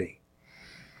authority.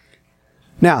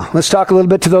 Now, let's talk a little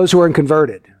bit to those who are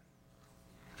unconverted.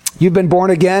 You've been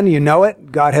born again, you know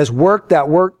it. God has worked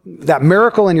that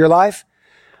miracle in your life.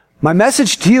 My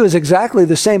message to you is exactly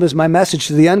the same as my message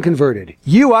to the unconverted.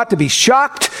 You ought to be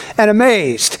shocked and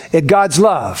amazed at God's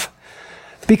love,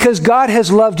 because God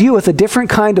has loved you with a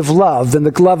different kind of love than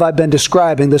the love I've been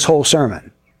describing this whole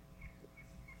sermon.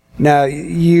 Now,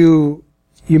 you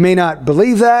may not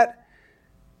believe that,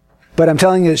 but I'm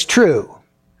telling you it's true.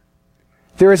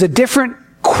 There is a different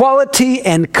quality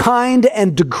and kind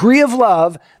and degree of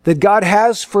love that God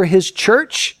has for His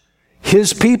church,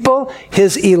 His people,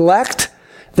 His elect,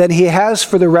 than He has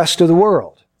for the rest of the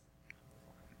world.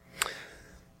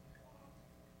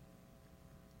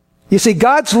 You see,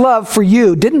 God's love for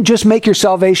you didn't just make your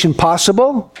salvation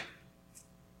possible,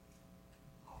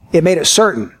 it made it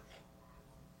certain.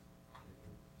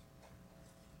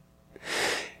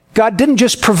 God didn't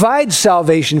just provide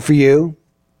salvation for you,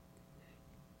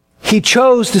 He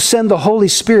chose to send the Holy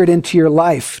Spirit into your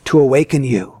life to awaken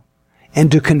you and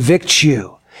to convict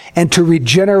you and to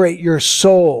regenerate your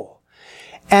soul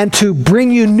and to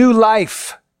bring you new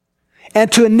life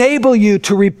and to enable you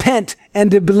to repent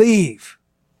and to believe.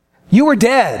 You were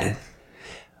dead.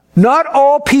 Not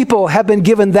all people have been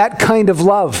given that kind of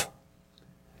love.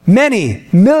 Many,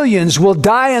 millions will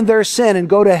die in their sin and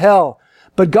go to hell.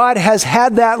 But God has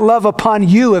had that love upon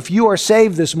you if you are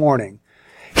saved this morning.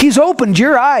 He's opened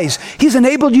your eyes. He's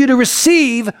enabled you to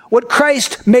receive what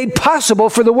Christ made possible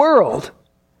for the world.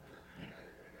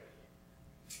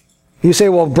 You say,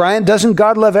 well, Brian, doesn't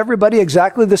God love everybody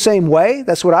exactly the same way?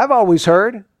 That's what I've always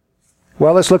heard.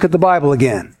 Well, let's look at the Bible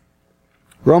again.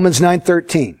 Romans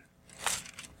 9:13.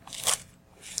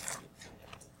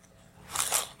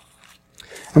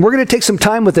 And we're going to take some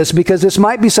time with this because this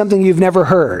might be something you've never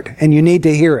heard and you need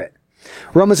to hear it.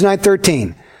 Romans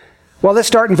 9:13. Well, let's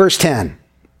start in verse 10.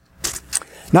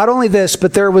 Not only this,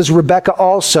 but there was Rebekah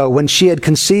also when she had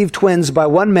conceived twins by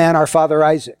one man, our father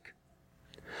Isaac.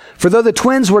 For though the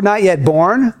twins were not yet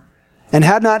born and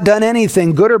had not done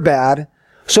anything good or bad,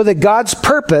 so that God's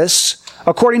purpose,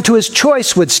 according to His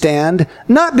choice, would stand,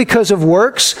 not because of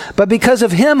works, but because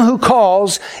of Him who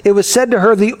calls, it was said to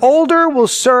her, the older will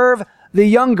serve the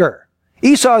younger.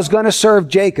 Esau is going to serve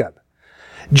Jacob.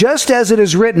 Just as it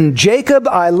is written, Jacob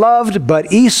I loved,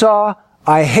 but Esau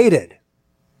I hated.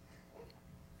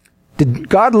 Did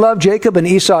God love Jacob and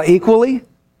Esau equally?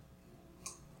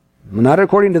 Well, not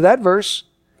according to that verse.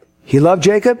 He loved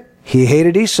Jacob. He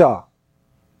hated Esau.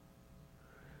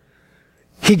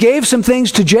 He gave some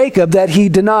things to Jacob that He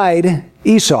denied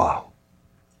Esau.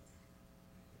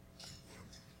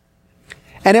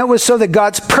 And it was so that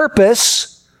God's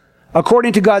purpose,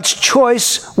 according to God's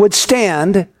choice, would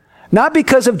stand, not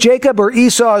because of Jacob or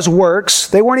Esau's works.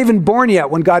 They weren't even born yet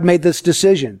when God made this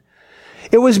decision.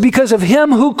 It was because of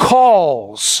him who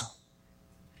calls.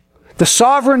 The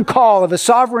sovereign call of a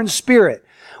sovereign spirit.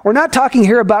 We're not talking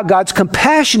here about God's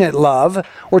compassionate love.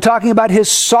 We're talking about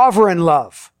his sovereign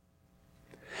love.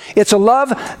 It's a love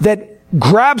that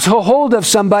grabs a hold of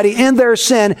somebody in their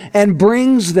sin and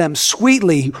brings them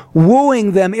sweetly,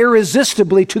 wooing them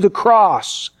irresistibly to the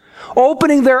cross,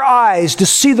 opening their eyes to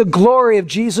see the glory of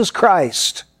Jesus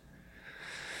Christ.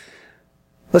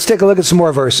 Let's take a look at some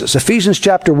more verses. Ephesians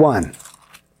chapter 1.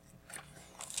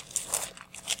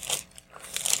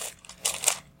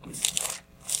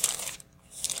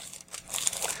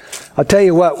 I'll tell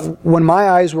you what, when my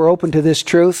eyes were open to this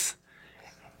truth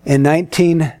in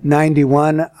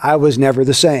 1991, I was never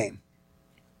the same.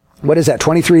 What is that,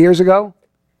 23 years ago?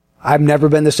 I've never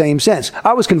been the same since.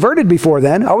 I was converted before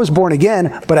then. I was born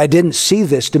again, but I didn't see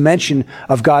this dimension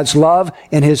of God's love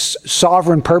and his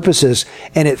sovereign purposes.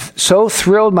 And it so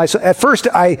thrilled my soul. At first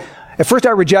I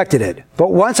rejected it,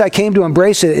 but once I came to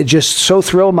embrace it, it just so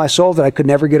thrilled my soul that I could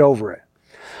never get over it.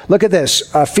 Look at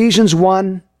this, Ephesians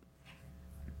 1.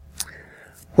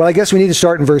 Well, I guess we need to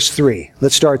start in verse 3.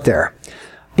 Let's start there.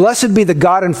 Blessed be the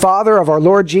God and Father of our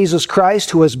Lord Jesus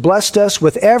Christ, who has blessed us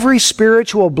with every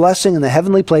spiritual blessing in the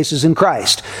heavenly places in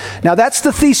Christ. Now that's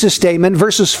the thesis statement.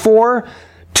 Verses 4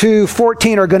 to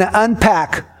 14 are going to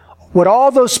unpack what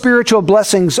all those spiritual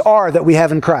blessings are that we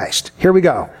have in Christ. Here we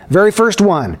go. Very first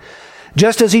one.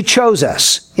 Just as he chose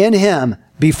us in him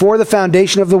before the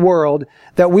foundation of the world,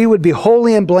 that we would be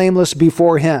holy and blameless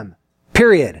before him.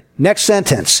 Period. Next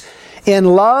sentence. In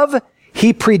love,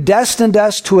 he predestined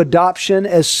us to adoption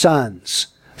as sons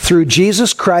through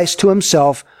Jesus Christ to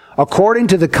himself, according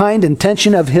to the kind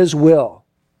intention of his will,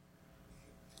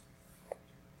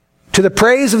 to the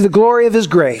praise of the glory of his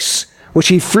grace, which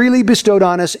he freely bestowed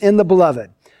on us in the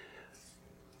beloved.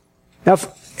 Now,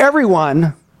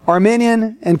 everyone,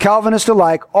 Arminian and Calvinist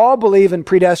alike, all believe in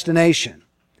predestination.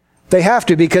 They have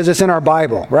to, because it's in our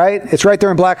Bible, right? It's right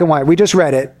there in black and white. We just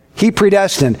read it. He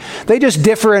predestined. They just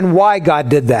differ in why God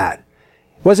did that.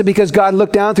 Was it because God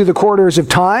looked down through the corridors of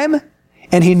time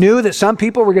and he knew that some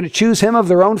people were going to choose him of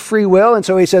their own free will? And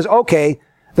so he says, okay,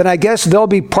 then I guess they'll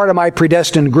be part of my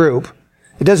predestined group.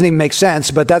 It doesn't even make sense,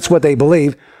 but that's what they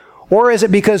believe. Or is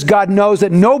it because God knows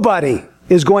that nobody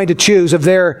is going to choose of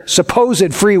their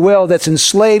supposed free will that's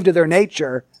enslaved to their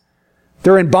nature?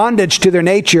 They're in bondage to their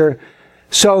nature.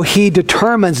 So he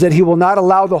determines that he will not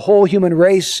allow the whole human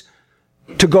race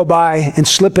to go by and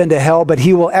slip into hell, but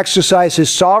he will exercise his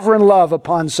sovereign love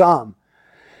upon some.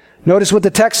 Notice what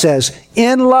the text says.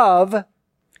 In love,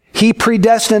 he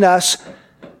predestined us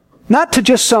not to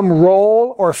just some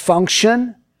role or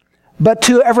function, but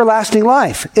to everlasting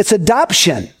life. It's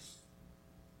adoption.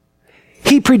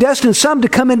 He predestined some to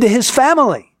come into his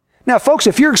family. Now, folks,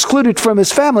 if you're excluded from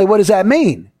his family, what does that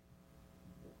mean?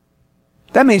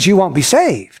 That means you won't be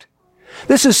saved.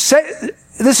 This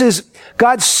is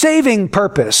God's saving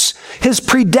purpose, his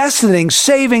predestining,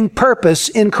 saving purpose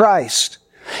in Christ.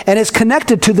 And it's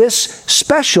connected to this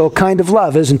special kind of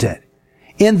love, isn't it?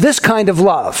 In this kind of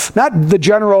love, not the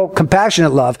general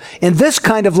compassionate love, in this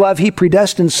kind of love, he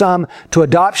predestined some to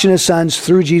adoption as sons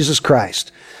through Jesus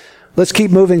Christ. Let's keep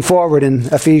moving forward in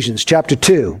Ephesians chapter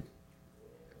 2.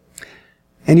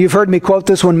 And you've heard me quote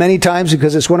this one many times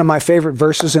because it's one of my favorite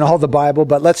verses in all the Bible,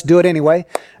 but let's do it anyway.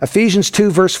 Ephesians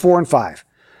 2, verse 4 and 5.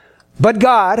 But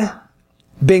God,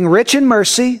 being rich in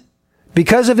mercy,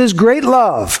 because of his great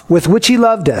love with which he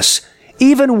loved us,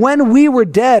 even when we were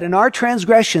dead in our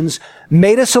transgressions,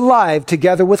 made us alive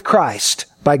together with Christ.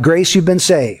 By grace you've been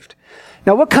saved.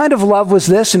 Now, what kind of love was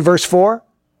this in verse 4?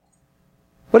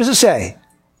 What does it say?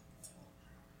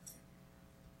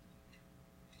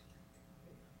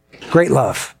 Great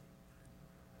love.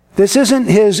 This isn't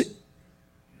his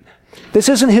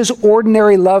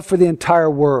ordinary love for the entire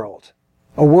world,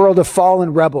 a world of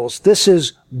fallen rebels. This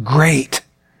is great,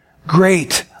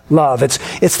 great love.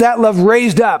 It's that love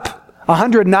raised up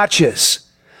 100 notches,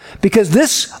 because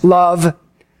this love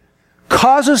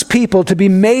causes people to be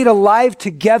made alive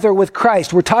together with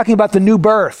Christ. We're talking about the new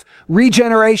birth,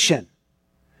 regeneration.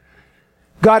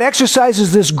 God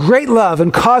exercises this great love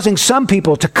in causing some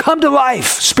people to come to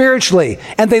life spiritually,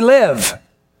 and they live.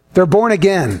 They're born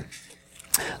again.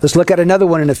 Let's look at another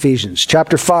one in Ephesians,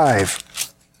 chapter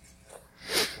 5,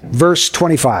 verse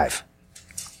 25.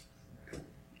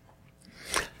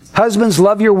 Husbands,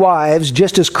 love your wives,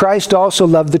 just as Christ also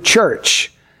loved the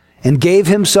church, and gave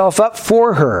himself up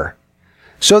for her,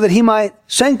 so that he might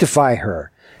sanctify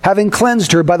her, having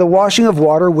cleansed her by the washing of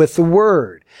water with the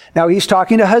word. Now he's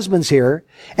talking to husbands here,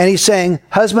 and he's saying,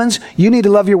 husbands, you need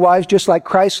to love your wives just like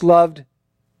Christ loved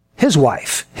his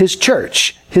wife, his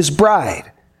church, his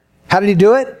bride. How did he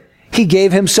do it? He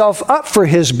gave himself up for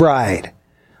his bride.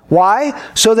 Why?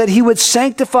 So that he would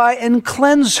sanctify and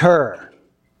cleanse her.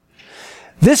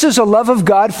 This is a love of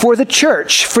God for the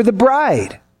church, for the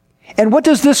bride. And what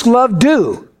does this love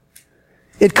do?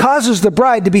 It causes the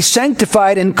bride to be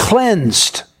sanctified and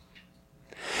cleansed.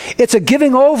 It's a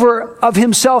giving over of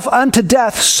himself unto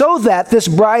death so that this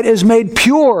bride is made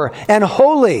pure and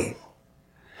holy.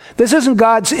 This isn't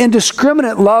God's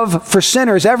indiscriminate love for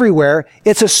sinners everywhere.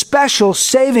 It's a special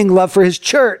saving love for his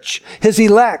church, his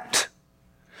elect.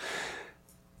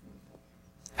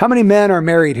 How many men are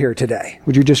married here today?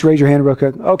 Would you just raise your hand real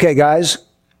quick? Okay, guys.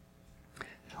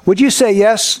 Would you say,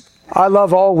 yes, I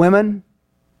love all women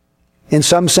in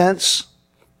some sense?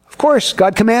 Of course,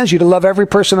 God commands you to love every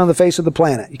person on the face of the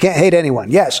planet. You can't hate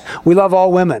anyone. Yes, we love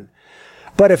all women.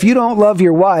 But if you don't love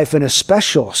your wife in a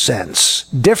special sense,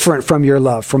 different from your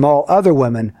love from all other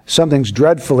women, something's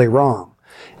dreadfully wrong.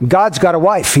 God's got a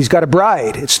wife. He's got a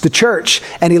bride. It's the church.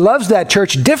 And he loves that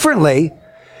church differently,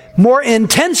 more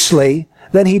intensely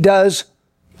than he does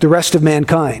the rest of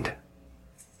mankind.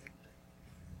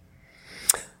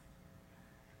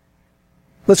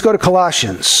 Let's go to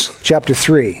Colossians chapter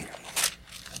 3.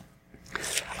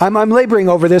 I'm laboring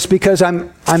over this because I'm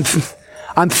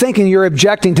thinking you're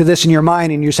objecting to this in your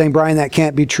mind and you're saying, Brian, that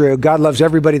can't be true. God loves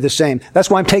everybody the same. That's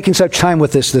why I'm taking such time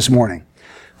with this morning.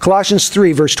 Colossians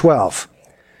 3, verse 12.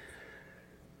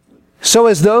 So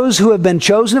as those who have been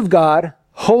chosen of God,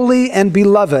 holy and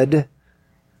beloved,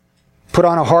 put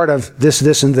on a heart of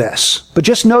this, and this. But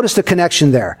just notice the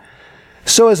connection there.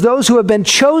 So as those who have been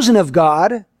chosen of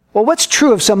God, well, what's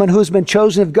true of someone who has been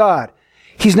chosen of God?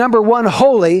 He's number one,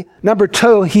 holy. Number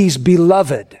two, he's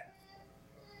beloved.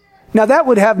 Now that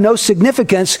would have no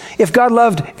significance if God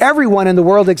loved everyone in the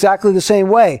world exactly the same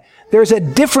way. There's a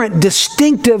different,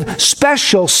 distinctive,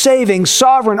 special, saving,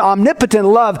 sovereign, omnipotent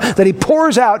love that he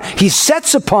pours out, he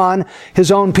sets upon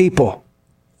his own people.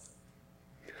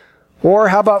 Or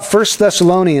how about 1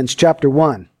 Thessalonians chapter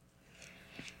 1,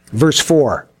 verse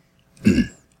 4? 1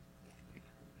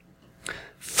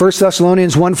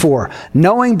 Thessalonians 1:4.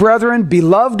 Knowing, brethren,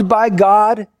 beloved by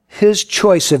God, his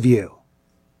choice of you.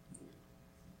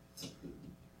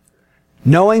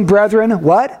 Knowing, brethren,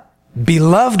 what?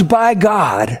 Beloved by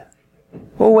God.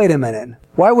 Well, wait a minute.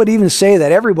 Why would he even say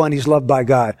that? Everybody's loved by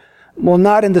God. Well,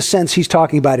 not in the sense he's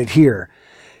talking about it here.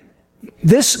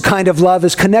 This kind of love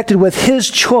is connected with his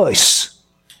choice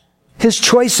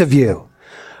of you.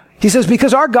 He says,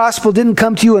 because our gospel didn't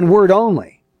come to you in word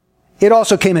only. It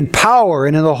also came in power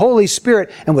and in the Holy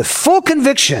Spirit and with full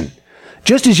conviction,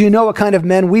 just as you know what kind of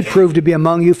men we proved to be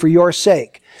among you for your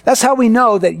sake. That's how we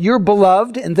know that you're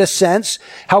beloved in this sense,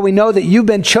 how we know that you've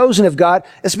been chosen of God.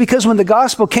 It's because when the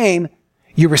gospel came,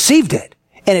 you received it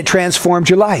and it transformed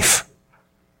your life.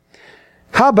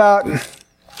 How about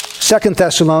 2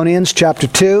 Thessalonians chapter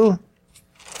 2,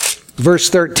 verse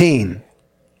 13.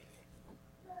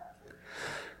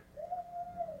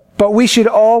 But we should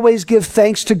always give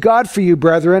thanks to God for you,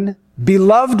 brethren,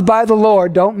 beloved by the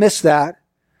Lord, don't miss that,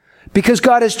 because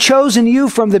God has chosen you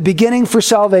from the beginning for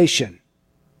salvation,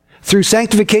 through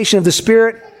sanctification of the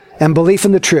Spirit and belief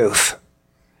in the truth.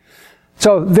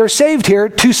 So they're saved here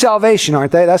to salvation,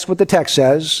 aren't they? That's what the text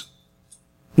says.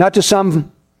 Not to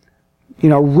some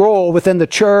role within the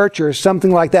church or something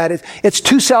like that. It's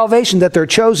to salvation that they're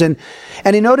chosen.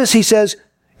 And he says,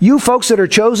 you folks that are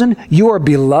chosen, you are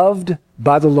beloved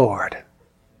by the Lord.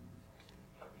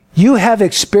 You have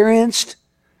experienced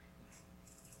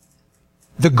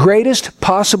the greatest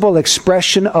possible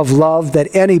expression of love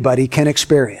that anybody can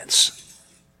experience.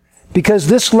 Because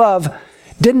this love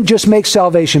didn't just make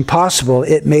salvation possible,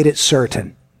 it made it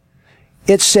certain.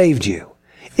 It saved you.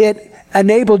 It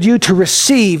enabled you to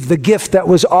receive the gift that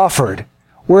was offered.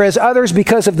 Whereas others,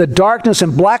 because of the darkness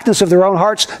and blackness of their own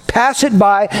hearts, pass it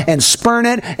by and spurn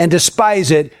it and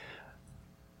despise it.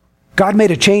 God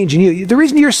made a change in you. The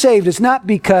reason you're saved is not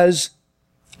because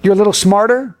you're a little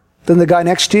smarter than the guy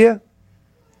next to you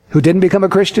who didn't become a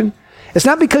Christian. It's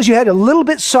not because you had a little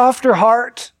bit softer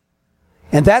heart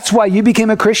and that's why you became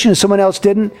a Christian and someone else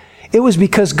didn't. It was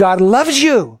because God loves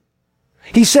you.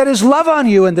 He set his love on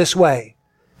you in this way.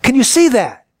 Can you see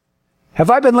that? Have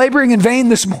I been laboring in vain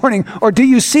this morning? Or do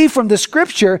you see from the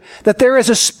scripture that there is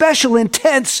a special,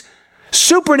 intense,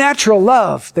 supernatural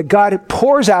love that God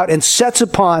pours out and sets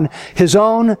upon his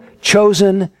own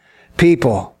chosen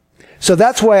people? So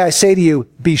that's why I say to you,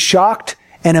 be shocked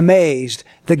and amazed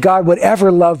that God would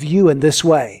ever love you in this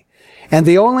way. And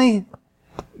the only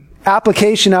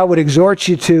application I would exhort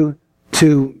you to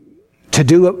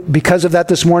do it because of that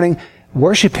this morning,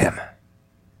 worship Him.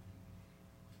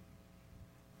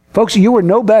 Folks, you are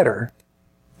no better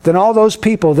than all those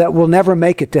people that will never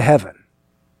make it to heaven.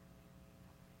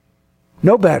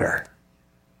 No better.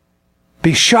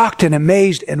 Be shocked and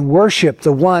amazed and worship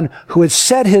the one who has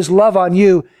set His love on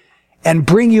you and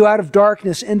bring you out of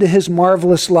darkness into His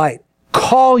marvelous light.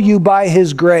 Call you by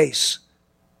His grace.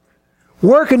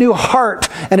 Work a new heart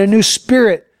and a new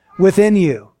spirit within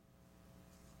you.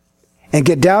 And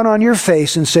get down on your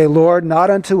face and say, Lord, not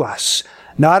unto us,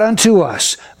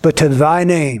 but to Thy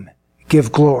name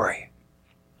give glory.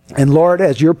 And Lord,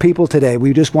 as your people today,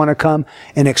 we just want to come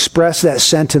and express that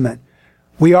sentiment.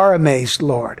 We are amazed,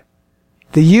 Lord,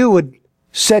 that you would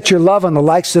set your love on the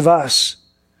likes of us.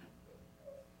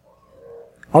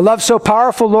 A love so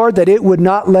powerful, Lord, that it would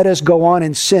not let us go on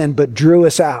in sin, but drew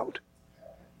us out,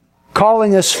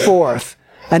 calling us forth,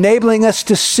 enabling us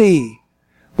to see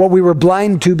what we were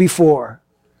blind to before.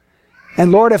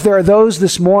 And Lord, if there are those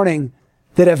this morning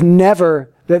that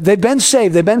they've been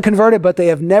saved, they've been converted, but they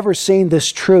have never seen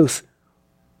this truth,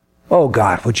 oh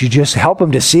God, would you just help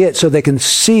them to see it so they can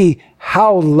see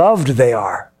how loved they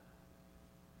are?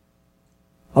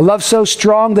 A love so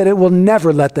strong that it will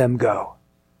never let them go.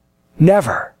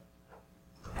 Never.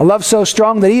 A love so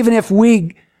strong that even if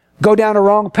we go down a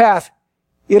wrong path,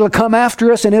 it'll come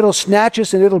after us and it'll snatch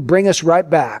us and it'll bring us right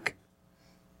back.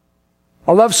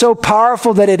 A love so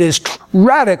powerful that it has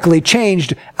radically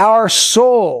changed our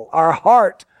soul, our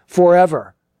heart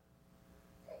forever.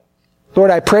 Lord,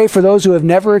 I pray for those who have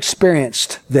never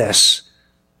experienced this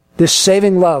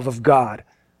saving love of God.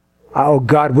 Oh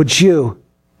God, would you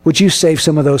save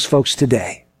some of those folks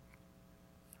today?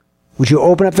 Would you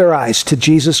open up their eyes to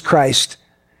Jesus Christ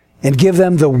and give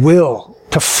them the will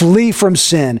to flee from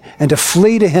sin and to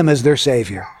flee to Him as their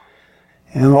Savior?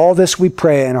 And all this we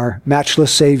pray in our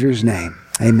matchless Savior's name.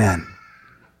 Amen.